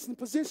place and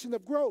position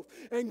of growth.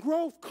 And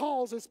growth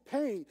causes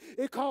pain.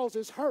 It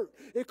causes hurt.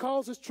 It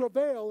causes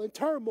travail and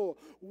turmoil.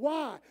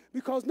 Why?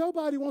 Because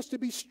nobody wants to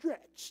be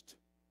stretched.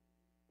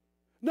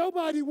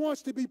 Nobody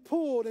wants to be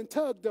pulled and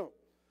tugged on.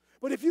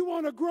 But if you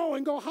want to grow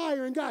and go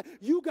higher in God,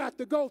 you got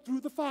to go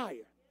through the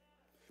fire.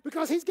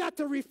 Because he's got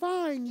to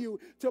refine you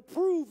to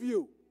prove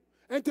you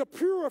and to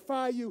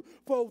purify you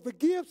for the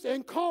gifts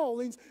and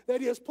callings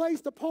that he has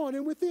placed upon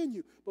and within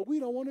you. But we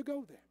don't want to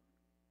go there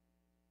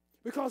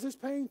because it's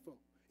painful.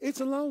 It's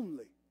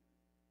lonely.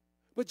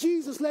 But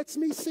Jesus lets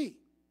me see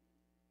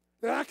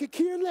that I could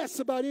care less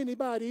about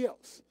anybody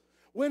else.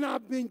 When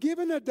I've been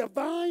given a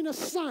divine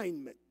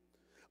assignment,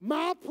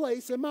 my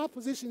place and my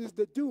position is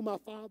to do my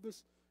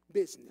Father's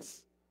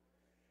business.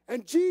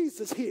 And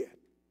Jesus here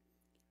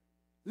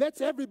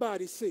lets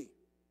everybody see.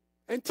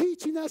 And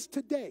teaching us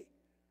today,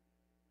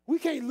 we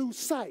can't lose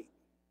sight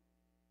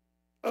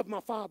of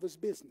my Father's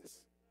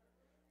business.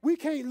 We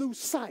can't lose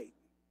sight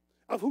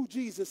of who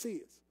Jesus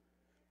is.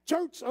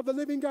 Church of the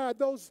living God,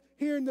 those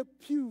here in the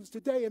pews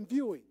today and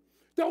viewing,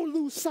 don't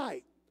lose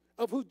sight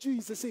of who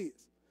Jesus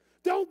is.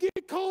 Don't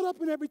get caught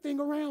up in everything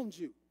around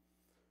you.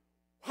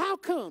 How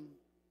come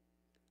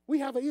we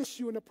have an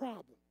issue and a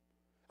problem?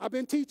 I've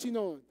been teaching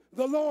on,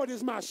 the Lord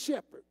is my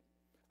shepherd.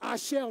 I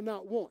shall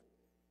not want.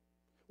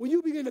 When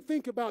you begin to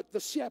think about the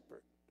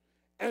shepherd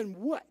and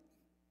what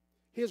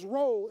his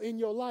role in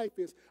your life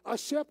is, a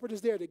shepherd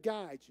is there to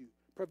guide you,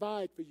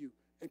 provide for you,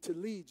 and to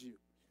lead you.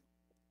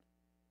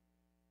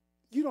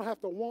 You don't have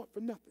to want for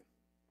nothing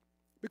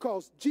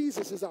because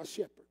Jesus is our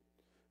shepherd,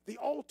 the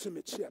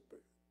ultimate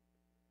shepherd.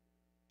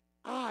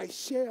 I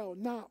shall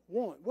not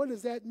want. What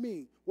does that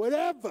mean?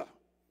 Whatever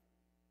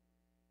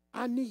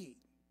I need,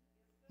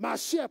 my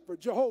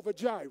shepherd, Jehovah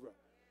Jireh,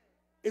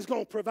 is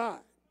going to provide.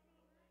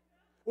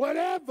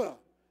 Whatever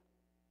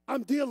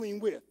I'm dealing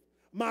with,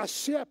 my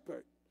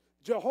shepherd,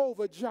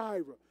 Jehovah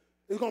Jireh,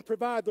 is going to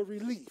provide the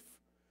relief,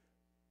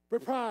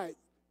 provide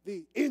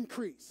the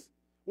increase.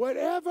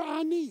 Whatever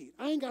I need,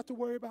 I ain't got to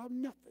worry about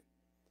nothing.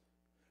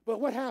 But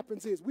what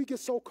happens is we get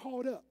so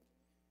caught up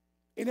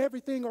in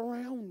everything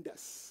around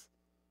us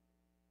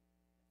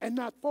and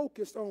not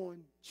focused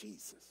on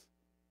Jesus.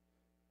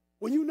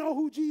 When you know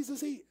who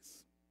Jesus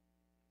is,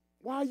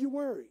 why are you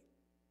worried?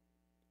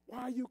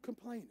 Why are you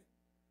complaining?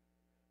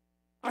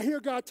 I hear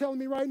God telling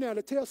me right now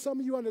to tell some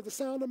of you under the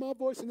sound of my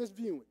voice in this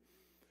viewing,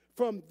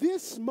 from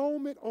this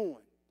moment on,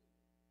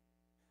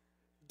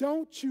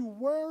 don't you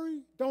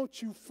worry,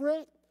 don't you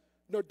fret,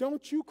 nor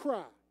don't you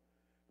cry,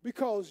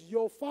 because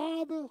your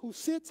Father who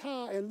sits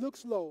high and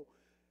looks low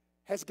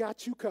has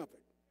got you covered.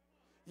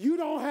 You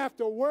don't have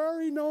to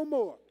worry no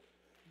more.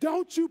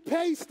 Don't you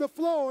pace the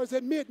floors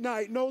at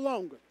midnight no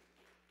longer.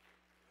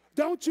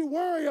 Don't you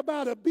worry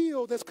about a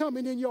bill that's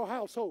coming in your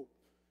household.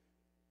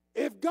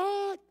 If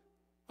God,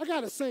 I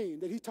got a saying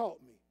that he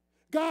taught me.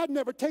 God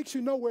never takes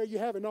you nowhere you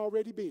haven't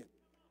already been.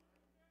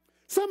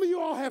 Some of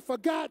you all have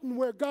forgotten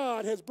where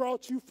God has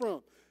brought you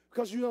from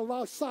because you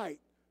lost sight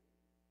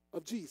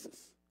of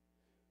Jesus.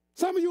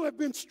 Some of you have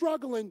been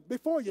struggling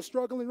before you're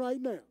struggling right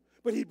now,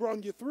 but he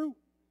brought you through.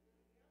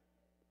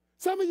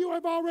 Some of you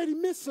have already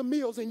missed some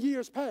meals in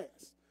years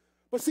past.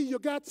 But see, you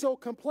got so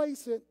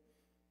complacent,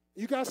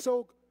 you got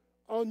so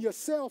on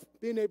yourself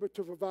being able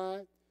to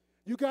provide,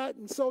 you got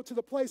so to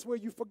the place where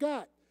you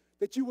forgot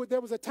that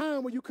there was a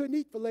time when you couldn't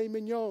eat filet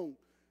mignon,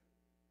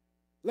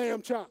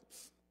 lamb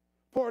chops,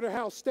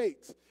 porterhouse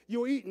steaks.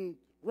 You were eating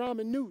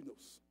ramen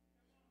noodles.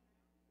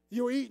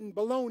 You were eating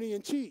bologna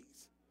and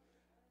cheese.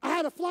 I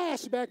had a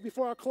flashback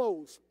before I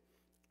close.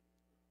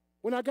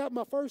 When I got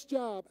my first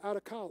job out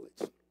of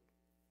college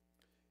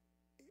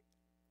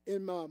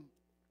in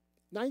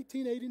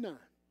 1989.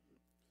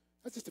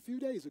 That's just a few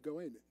days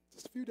ago, ain't it?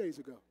 Just a few days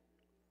ago.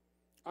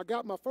 I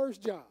got my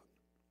first job.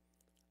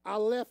 I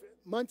left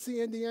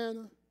Muncie,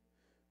 Indiana,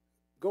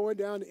 going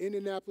down to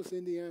Indianapolis,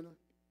 Indiana.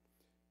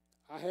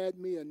 I had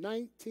me a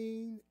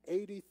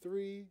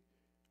 1983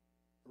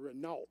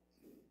 Renault,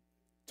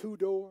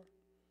 two-door.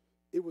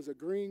 It was a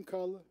green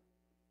color.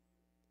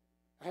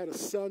 I had a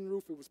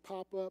sunroof. It was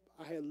pop-up.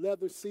 I had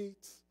leather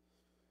seats.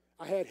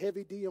 I had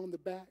Heavy D on the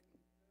back,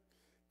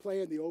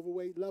 playing the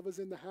Overweight Lovers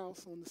in the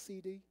House on the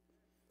CD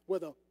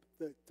with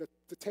the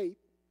tape.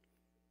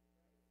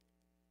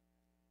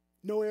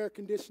 No air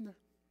conditioner.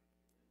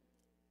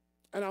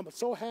 And I'm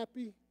so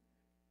happy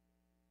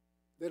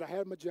that I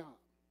had my job.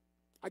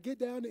 I get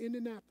down to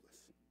Indianapolis.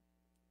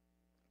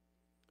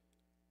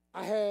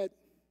 I had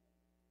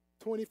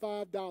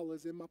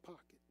 $25 in my pocket.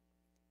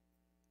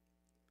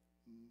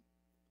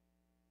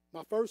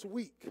 My first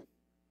week,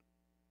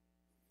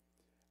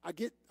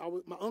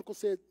 my uncle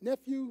said,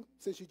 nephew,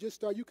 since you just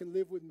started, you can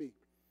live with me.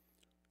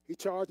 He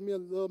charged me a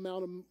little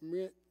amount of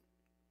rent,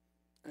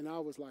 and I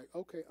was like,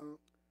 okay,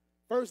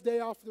 First day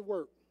off of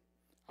work,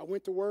 I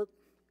went to work.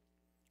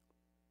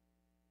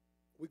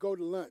 We go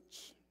to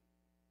lunch.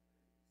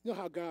 You know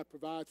how God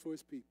provides for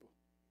his people.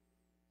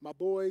 My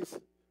boys,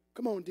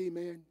 come on, D,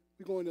 man.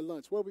 We're going to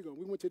lunch. Where are we going?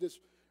 We went to this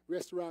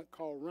restaurant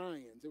called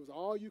Ryan's. It was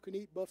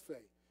all-you-can-eat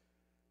buffet.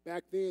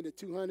 Back then, at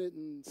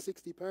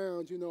 260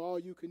 pounds, all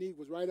you can eat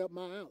was right up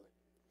my alley.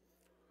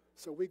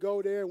 So we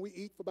go there, and we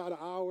eat for about an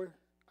hour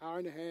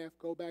and a half,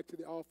 go back to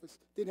the office.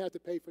 Didn't have to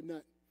pay for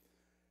nothing.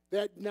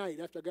 That night,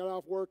 after I got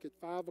off work at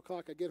 5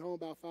 o'clock, I get home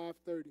about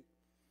 5:30.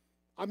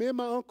 I'm in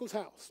my uncle's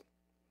house.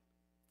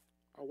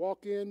 I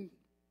walk in,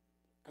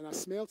 and I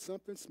smelled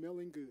something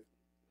smelling good.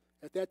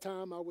 At that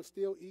time, I was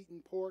still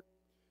eating pork,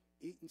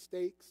 eating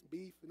steaks,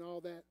 beef, and all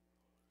that.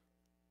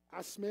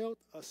 I smelled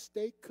a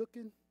steak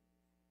cooking.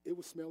 It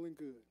was smelling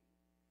good.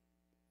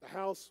 The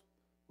house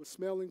was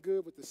smelling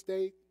good with the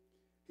steak.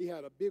 He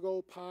had a big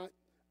old pot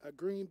of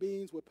green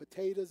beans with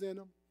potatoes in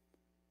them.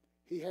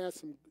 He had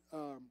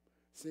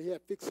he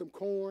had fixed some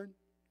corn,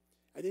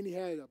 and then he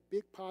had a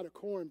big pot of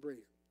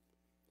cornbread.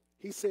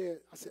 I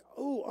said,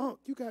 oh, Unc,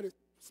 you got it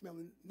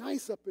smelling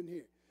nice up in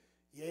here.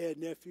 Yeah,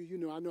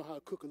 nephew, I know how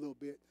to cook a little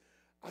bit.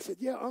 I said,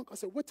 yeah, Unc. I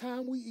said, what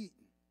time we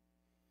eating?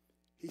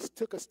 He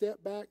took a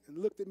step back and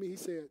looked at me. He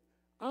said,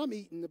 I'm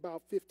eating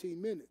about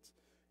 15 minutes.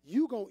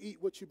 You gonna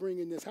eat what you bring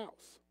in this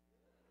house.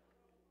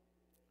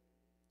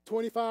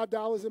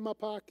 $25 in my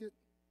pocket.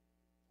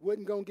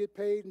 Wasn't gonna get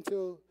paid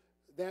until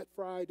that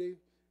Friday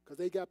because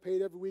they got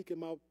paid every week. And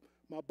my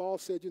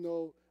boss said,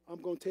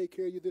 I'm gonna take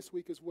care of you this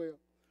week as well.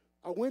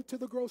 I went to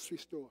the grocery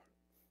store.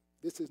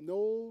 This is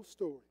no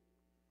story.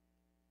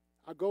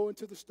 I go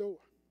into the store.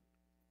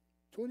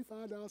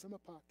 $25 in my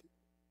pocket.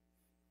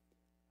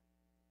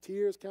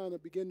 Tears kind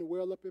of begin to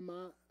well up in my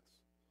eyes.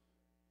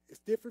 It's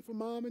different from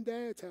mom and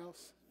dad's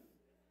house.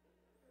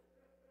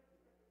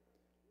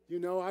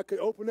 I could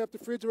open up the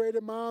refrigerator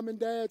at mom and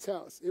dad's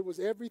house. It was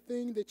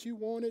everything that you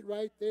wanted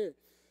right there.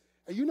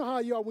 And you know how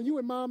you are. When you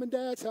in mom and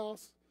dad's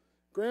house,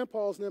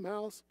 grandpa's in them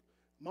house,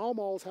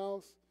 mama's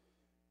house,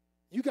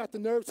 you got the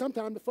nerve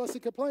sometimes to fuss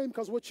and complain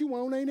because what you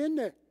want ain't in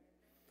there.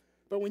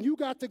 But when you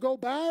got to go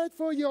buy it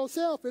for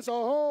yourself, it's a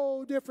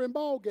whole different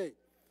ballgame.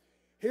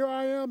 Here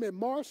I am in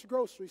Marsh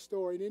Grocery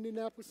Store in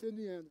Indianapolis,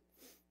 Indiana.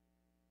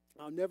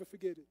 I'll never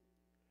forget it.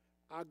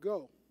 I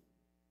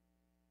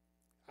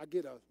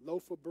get a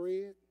loaf of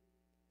bread.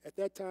 At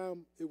that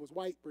time, it was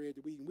white bread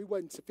that we eat. We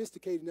wasn't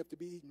sophisticated enough to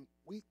be eating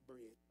wheat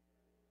bread.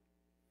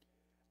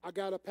 I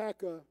got a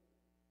pack of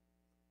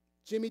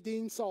Jimmy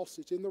Dean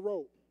sausage in the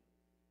roll.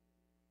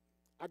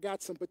 I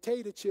got some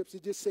potato chips.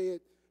 It just said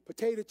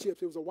potato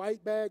chips. It was a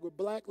white bag with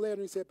black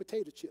lettering. It said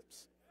potato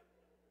chips.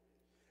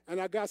 And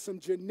I got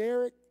some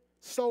generic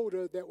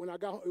soda that when I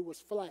got home, it was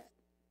flat.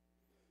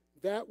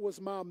 That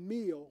was my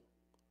meal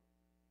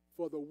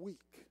for the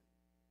week.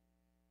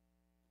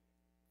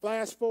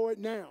 Fast forward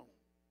now,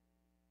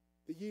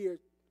 the year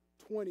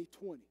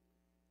 2020.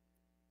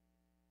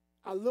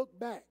 I look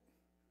back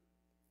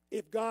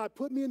if God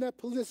put me in that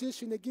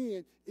position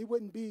again, it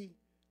wouldn't be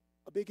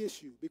a big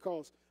issue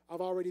because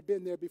I've already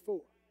been there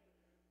before.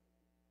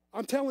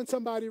 I'm telling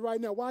somebody right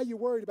now, why are you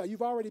worried about it?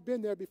 You've already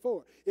been there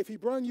before. If he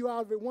brung you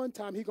out of it one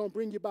time, he's going to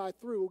bring you by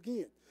through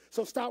again.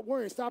 So stop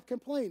worrying, stop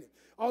complaining.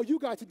 All you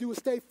got to do is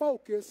stay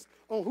focused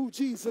on who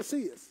Jesus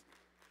is.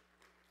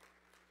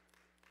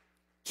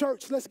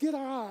 Church, let's get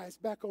our eyes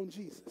back on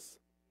Jesus.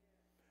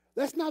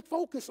 Let's not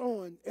focus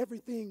on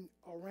everything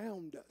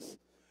around us.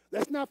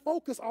 Let's not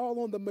focus all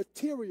on the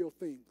material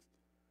things.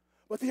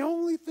 But the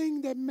only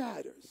thing that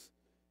matters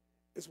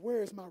is,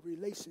 where is my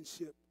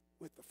relationship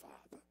with the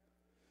Father?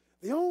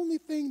 The only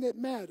thing that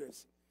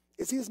matters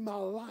is my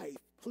life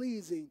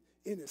pleasing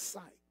in his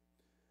sight?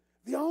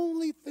 The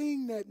only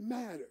thing that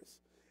matters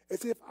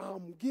is if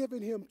I'm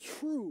giving him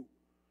true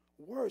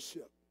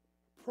worship,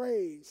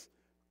 praise,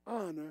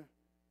 honor,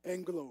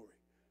 and glory.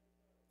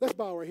 Let's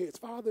bow our heads.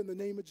 Father, in the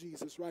name of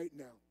Jesus right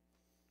now,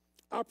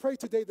 I pray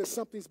today that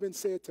something's been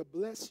said to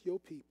bless your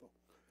people,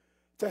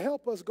 to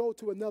help us go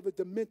to another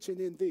dimension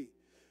in thee.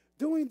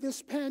 During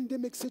this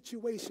pandemic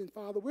situation,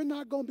 Father, we're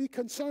not going to be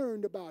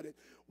concerned about it.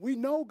 We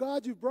know,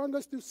 God, you've brought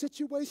us through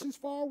situations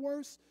far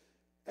worse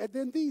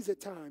than these at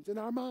times, in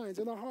our minds,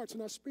 in our hearts,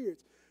 in our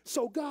spirits.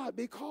 So, God,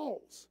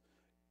 because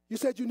you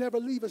said you never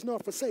leave us nor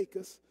forsake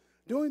us,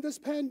 during this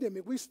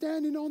pandemic, we're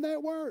standing on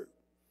that word,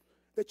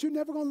 that you're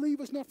never going to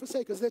leave us nor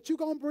forsake us, that you're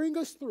going to bring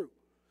us through.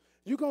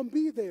 You're going to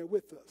be there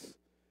with us.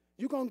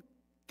 You're going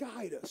to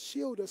guide us,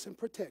 shield us, and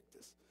protect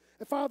us.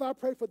 And, Father, I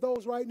pray for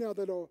those right now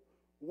that are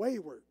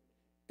wayward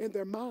in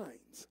their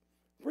minds.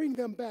 Bring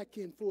them back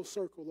in full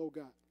circle, oh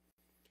God.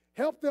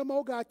 Help them,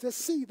 oh God, to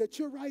see that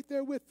you're right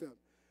there with them.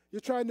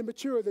 You're trying to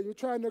mature them. You're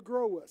trying to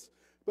grow us.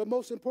 But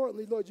most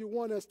importantly, Lord, you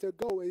want us to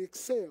go and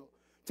excel,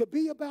 to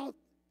be about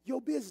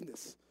your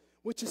business,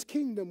 which is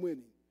kingdom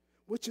winning,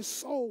 which is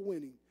soul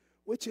winning,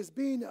 which is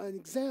being an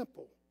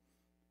example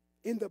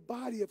in the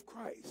body of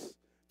Christ,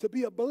 to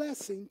be a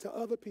blessing to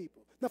other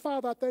people. Now,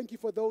 Father, I thank you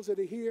for those that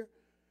are here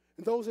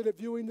and those that are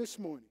viewing this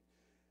morning.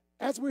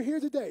 As we're here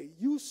today,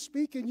 you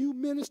speak and you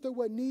minister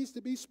what needs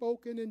to be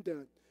spoken and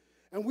done.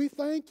 And we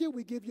thank you.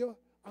 We give you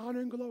honor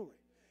and glory.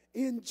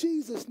 In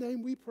Jesus'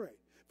 name we pray.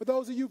 For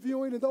those of you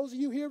viewing and those of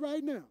you here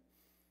right now,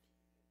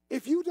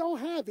 if you don't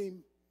have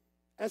him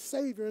as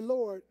Savior and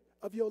Lord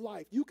of your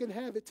life, you can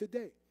have it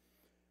today.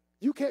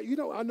 You can't,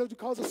 I know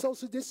because of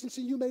social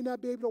distancing, you may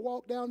not be able to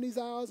walk down these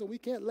aisles and we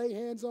can't lay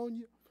hands on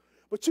you.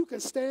 But you can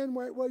stand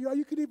right where you are.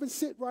 You can even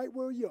sit right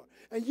where you are.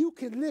 And you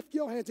can lift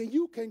your hands and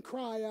you can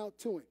cry out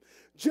to him.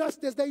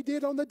 Just as they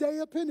did on the day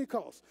of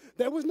Pentecost.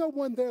 There was no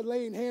one there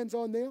laying hands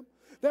on them.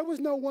 There was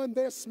no one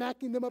there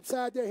smacking them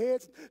upside their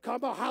heads, calling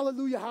about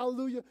hallelujah,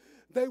 hallelujah.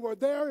 They were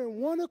there in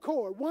one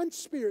accord, one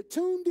spirit,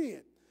 tuned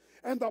in.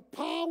 And the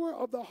power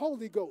of the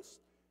Holy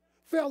Ghost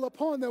fell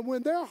upon them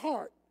when their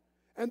heart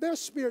and their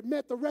spirit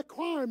met the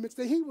requirements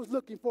that he was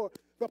looking for.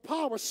 The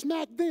power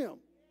smacked them.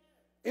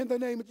 In the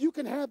name of, you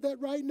can have that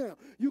right now.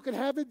 You can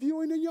have it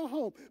viewing in your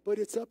home, but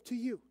it's up to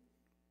you.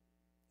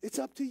 It's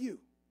up to you.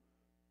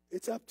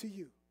 It's up to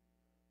you.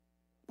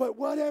 But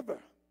whatever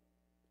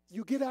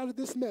you get out of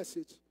this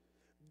message,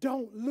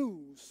 don't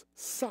lose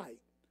sight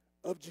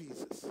of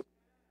Jesus.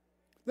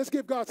 Let's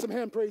give God some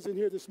hand praise in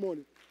here this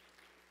morning.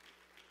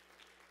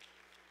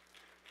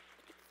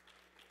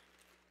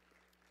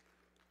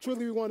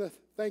 Truly, we want to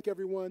thank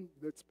everyone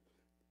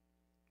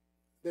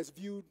that's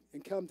viewed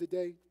and come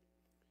today.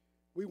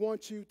 We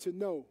want you to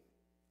know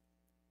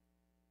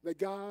that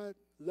God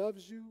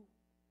loves you.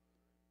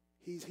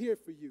 He's here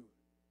for you.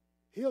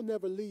 He'll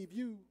never leave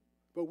you,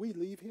 but we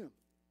leave him.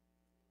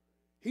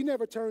 He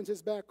never turns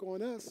his back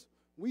on us.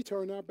 We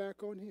turn our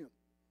back on him.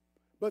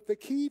 But the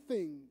key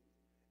thing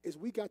is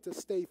we got to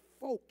stay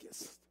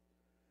focused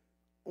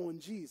on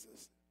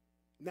Jesus,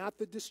 not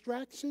the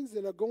distractions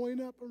that are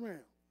going up around.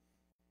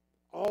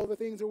 All the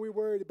things that we're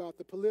worried about,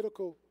 the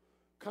political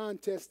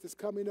contest that's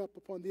coming up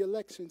upon the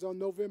elections on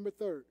November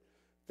 3rd.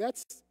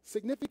 That's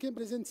significant,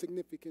 but it's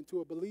insignificant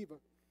to a believer.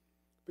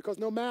 Because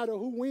no matter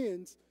who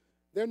wins,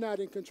 they're not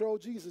in control.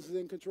 Jesus is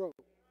in control.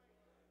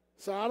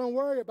 So I don't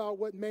worry about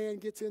what man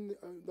gets in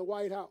the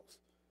White House.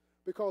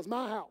 Because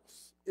my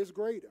house is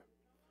greater.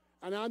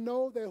 And I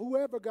know that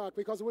whoever got,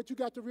 because of what you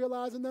got to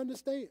realize and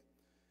understand,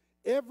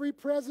 every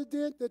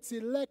president that's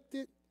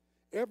elected,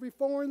 every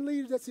foreign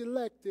leader that's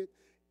elected,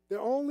 their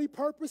only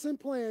purpose and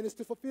plan is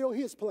to fulfill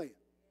his plan,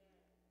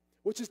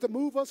 which is to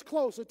move us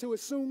closer to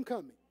his soon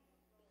coming.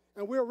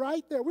 And we're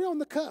right there. We're on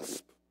the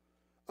cusp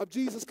of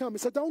Jesus coming.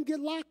 So don't get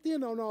locked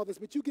in on all this,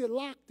 but you get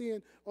locked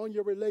in on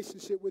your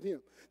relationship with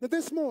him. Now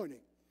this morning,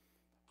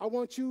 I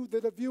want you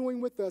that are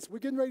viewing with us, we're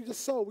getting ready to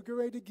sow, we're getting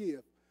ready to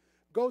give.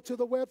 Go to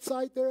the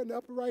website there in the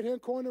upper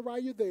right-hand corner while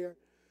you're there,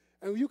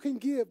 and you can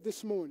give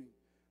this morning.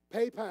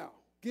 PayPal,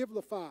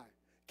 Givelify,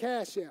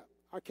 Cash App.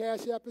 Our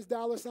Cash App is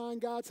 $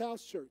 God's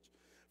House Church.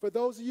 For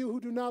those of you who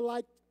do not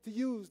like to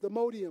use the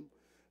modem,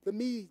 the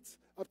means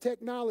of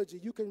technology,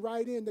 you can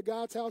write in to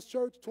God's House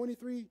Church,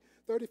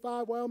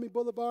 2335 Wyoming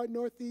Boulevard,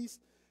 Northeast,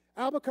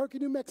 Albuquerque,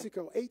 New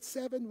Mexico,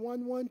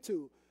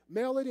 87112.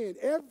 Mail it in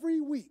every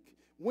week,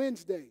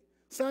 Wednesday,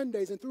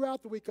 Sundays and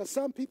throughout the week, because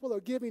some people are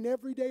giving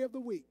every day of the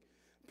week.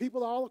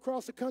 People all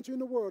across the country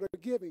and the world are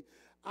giving.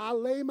 I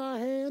lay my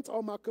hands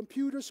on my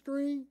computer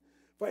screen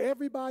for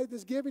everybody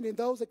that's giving and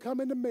those that come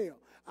in the mail.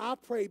 I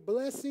pray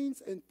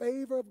blessings and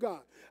favor of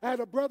God. I had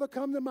a brother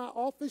come to my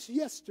office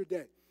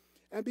yesterday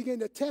and begin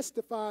to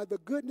testify the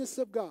goodness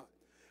of God,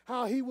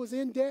 how he was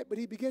in debt, but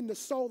he began to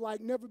sow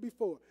like never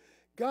before.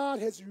 God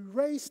has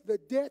erased the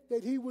debt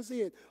that he was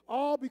in,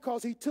 all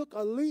because he took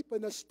a leap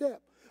and a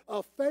step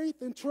of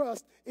faith and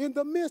trust in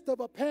the midst of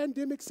a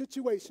pandemic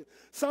situation.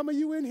 Some of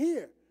you in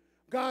here,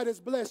 God has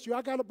blessed you.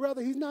 I got a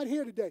brother, he's not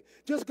here today,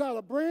 just got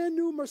a brand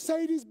new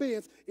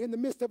Mercedes-Benz in the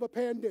midst of a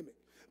pandemic.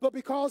 But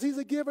because he's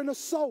a giver and a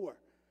sower,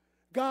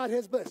 God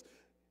has blessed.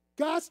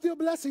 God's still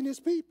blessing his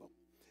people.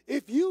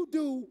 If you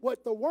do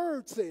what the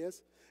word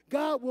says,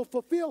 God will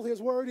fulfill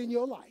his word in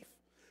your life.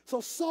 So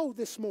sow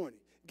this morning.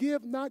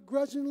 Give not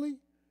grudgingly,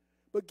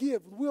 but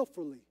give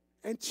willfully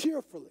and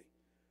cheerfully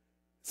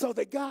so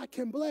that God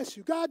can bless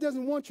you. God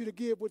doesn't want you to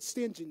give with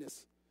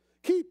stinginess.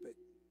 Keep it.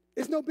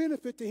 It's no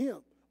benefit to him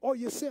or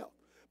yourself.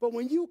 But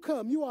when you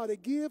come, you ought to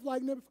give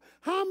like never before.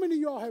 How many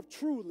of y'all have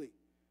truly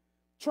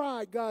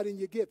tried God in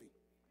your giving?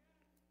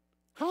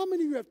 How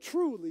many of you have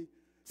truly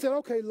said,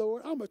 okay,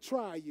 Lord, I'm going to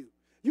try you?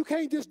 You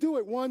can't just do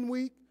it 1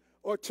 week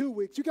or 2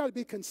 weeks. You got to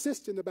be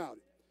consistent about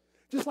it.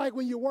 Just like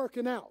when you're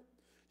working out.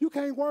 You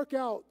can't work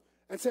out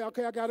and say,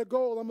 okay, I got a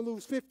goal, I'm going to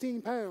lose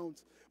 15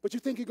 pounds, but you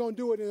think you're going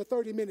to do it in a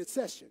 30-minute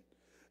session.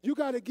 You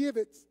got to give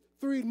it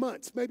 3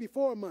 months, maybe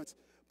 4 months.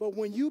 But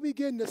when you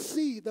begin to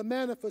see the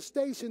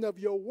manifestation of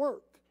your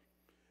work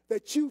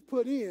that you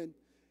put in,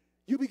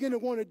 you begin to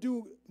want to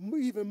do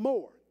even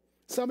more.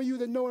 Some of you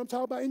that know what I'm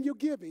talking about in your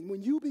giving,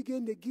 when you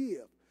begin to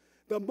give,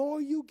 the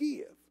more you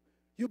give,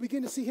 you'll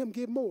begin to see him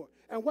give more.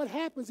 And what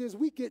happens is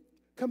we get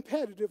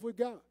competitive with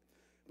God.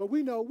 But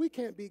we know we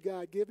can't be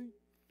God-giving,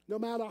 no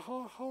matter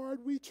how hard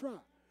we try.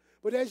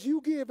 But as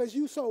you give, as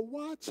you sow,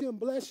 watch him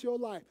bless your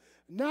life,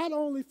 not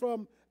only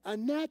from a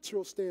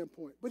natural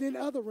standpoint, but in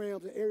other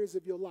realms and areas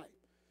of your life.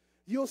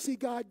 You'll see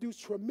God do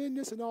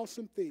tremendous and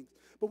awesome things.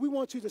 But we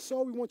want you to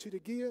sow. We want you to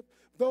give.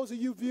 Those of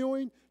you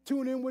viewing,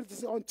 tune in with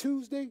us on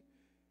Tuesday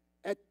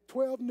at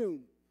 12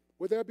 noon,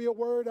 where there'll be a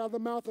word out of the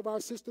mouth of our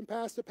assistant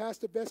pastor,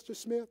 Pastor Vester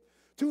Smith.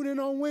 Tune in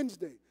on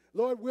Wednesday.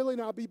 Lord willing,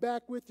 I'll be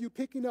back with you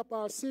picking up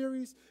our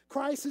series,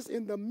 Crisis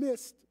in the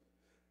Midst,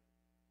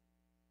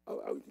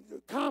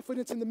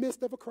 Confidence in the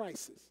Midst of a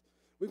Crisis.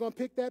 We're going to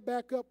pick that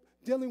back up,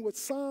 dealing with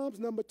Psalms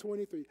number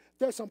 23.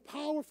 There's some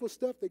powerful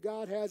stuff that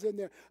God has in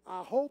there.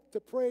 I hope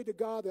to pray to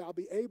God that I'll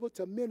be able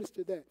to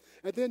minister that.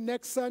 And then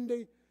next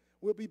Sunday,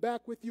 we'll be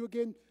back with you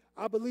again.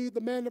 I believe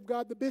the man of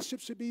God, the bishop,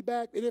 should be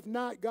back. And if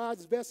not,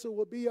 God's vessel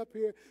will be up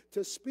here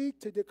to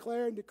speak, to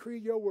declare, and decree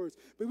your words.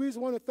 But we just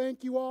want to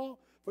thank you all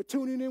for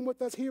tuning in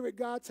with us here at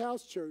God's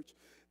House Church,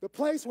 the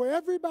place where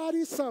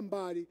everybody's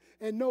somebody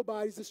and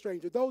nobody's a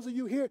stranger. Those of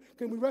you here,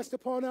 can we rest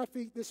upon our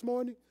feet this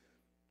morning?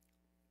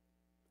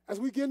 As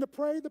we begin to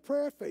pray the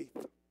prayer of faith.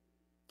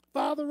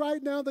 Father,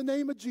 right now in the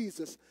name of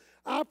Jesus,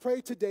 I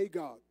pray today,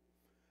 God,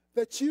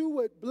 that you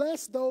would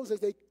bless those as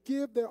they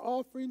give their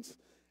offerings,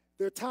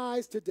 their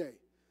tithes today.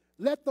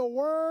 Let the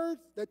word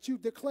that you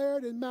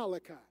declared in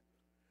Malachi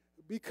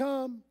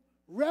become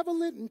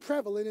relevant and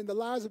prevalent in the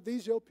lives of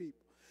these your people.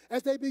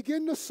 As they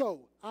begin to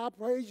sow, I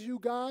praise you,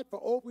 God, for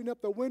opening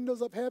up the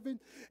windows of heaven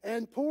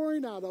and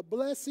pouring out a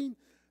blessing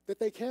that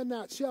they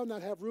shall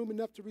not have room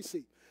enough to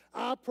receive.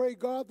 I pray,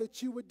 God,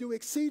 that you would do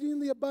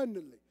exceedingly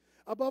abundantly,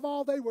 above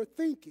all they were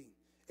thinking,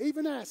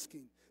 even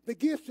asking, the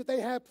gifts that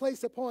they have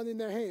placed upon in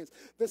their hands,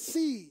 the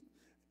seed,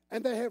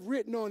 and they have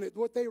written on it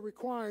what they're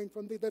requiring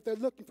from thee, that they're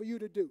looking for you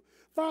to do.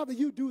 Father,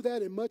 you do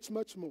that and much,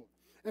 much more.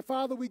 And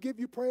Father, we give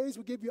you praise,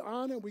 we give you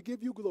honor, and we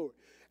give you glory.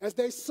 As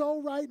they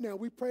sow right now,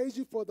 we praise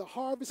you for the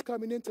harvest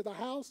coming into the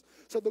house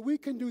so that we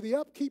can do the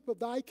upkeep of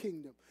thy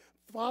kingdom.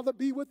 Father,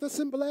 be with us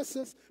and bless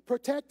us,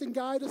 protect and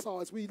guide us all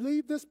as we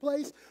leave this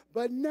place,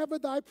 but never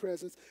thy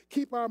presence.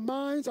 Keep our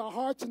minds, our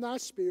hearts, and our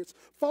spirits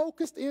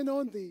focused in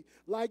on thee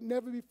like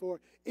never before.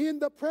 In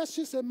the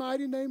precious and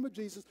mighty name of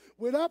Jesus,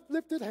 with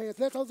uplifted hands,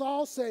 let us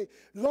all say,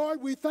 Lord,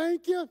 we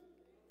thank you,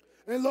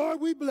 and Lord,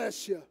 we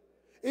bless you.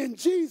 In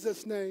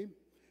Jesus' name,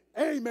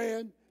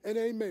 amen and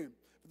amen.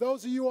 For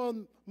those of you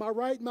on my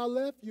right and my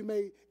left, you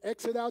may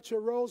exit out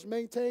your rows,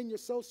 maintain your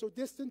social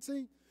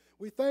distancing.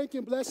 We thank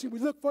and bless you. We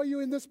look for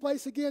you in this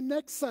place again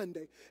next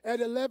Sunday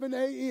at 11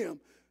 a.m.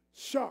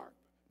 sharp.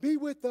 Be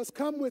with us,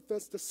 come with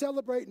us to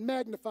celebrate and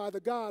magnify the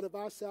God of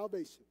our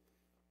salvation.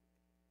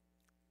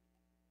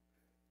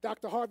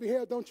 Dr. Harvey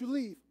Hare, don't you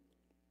leave.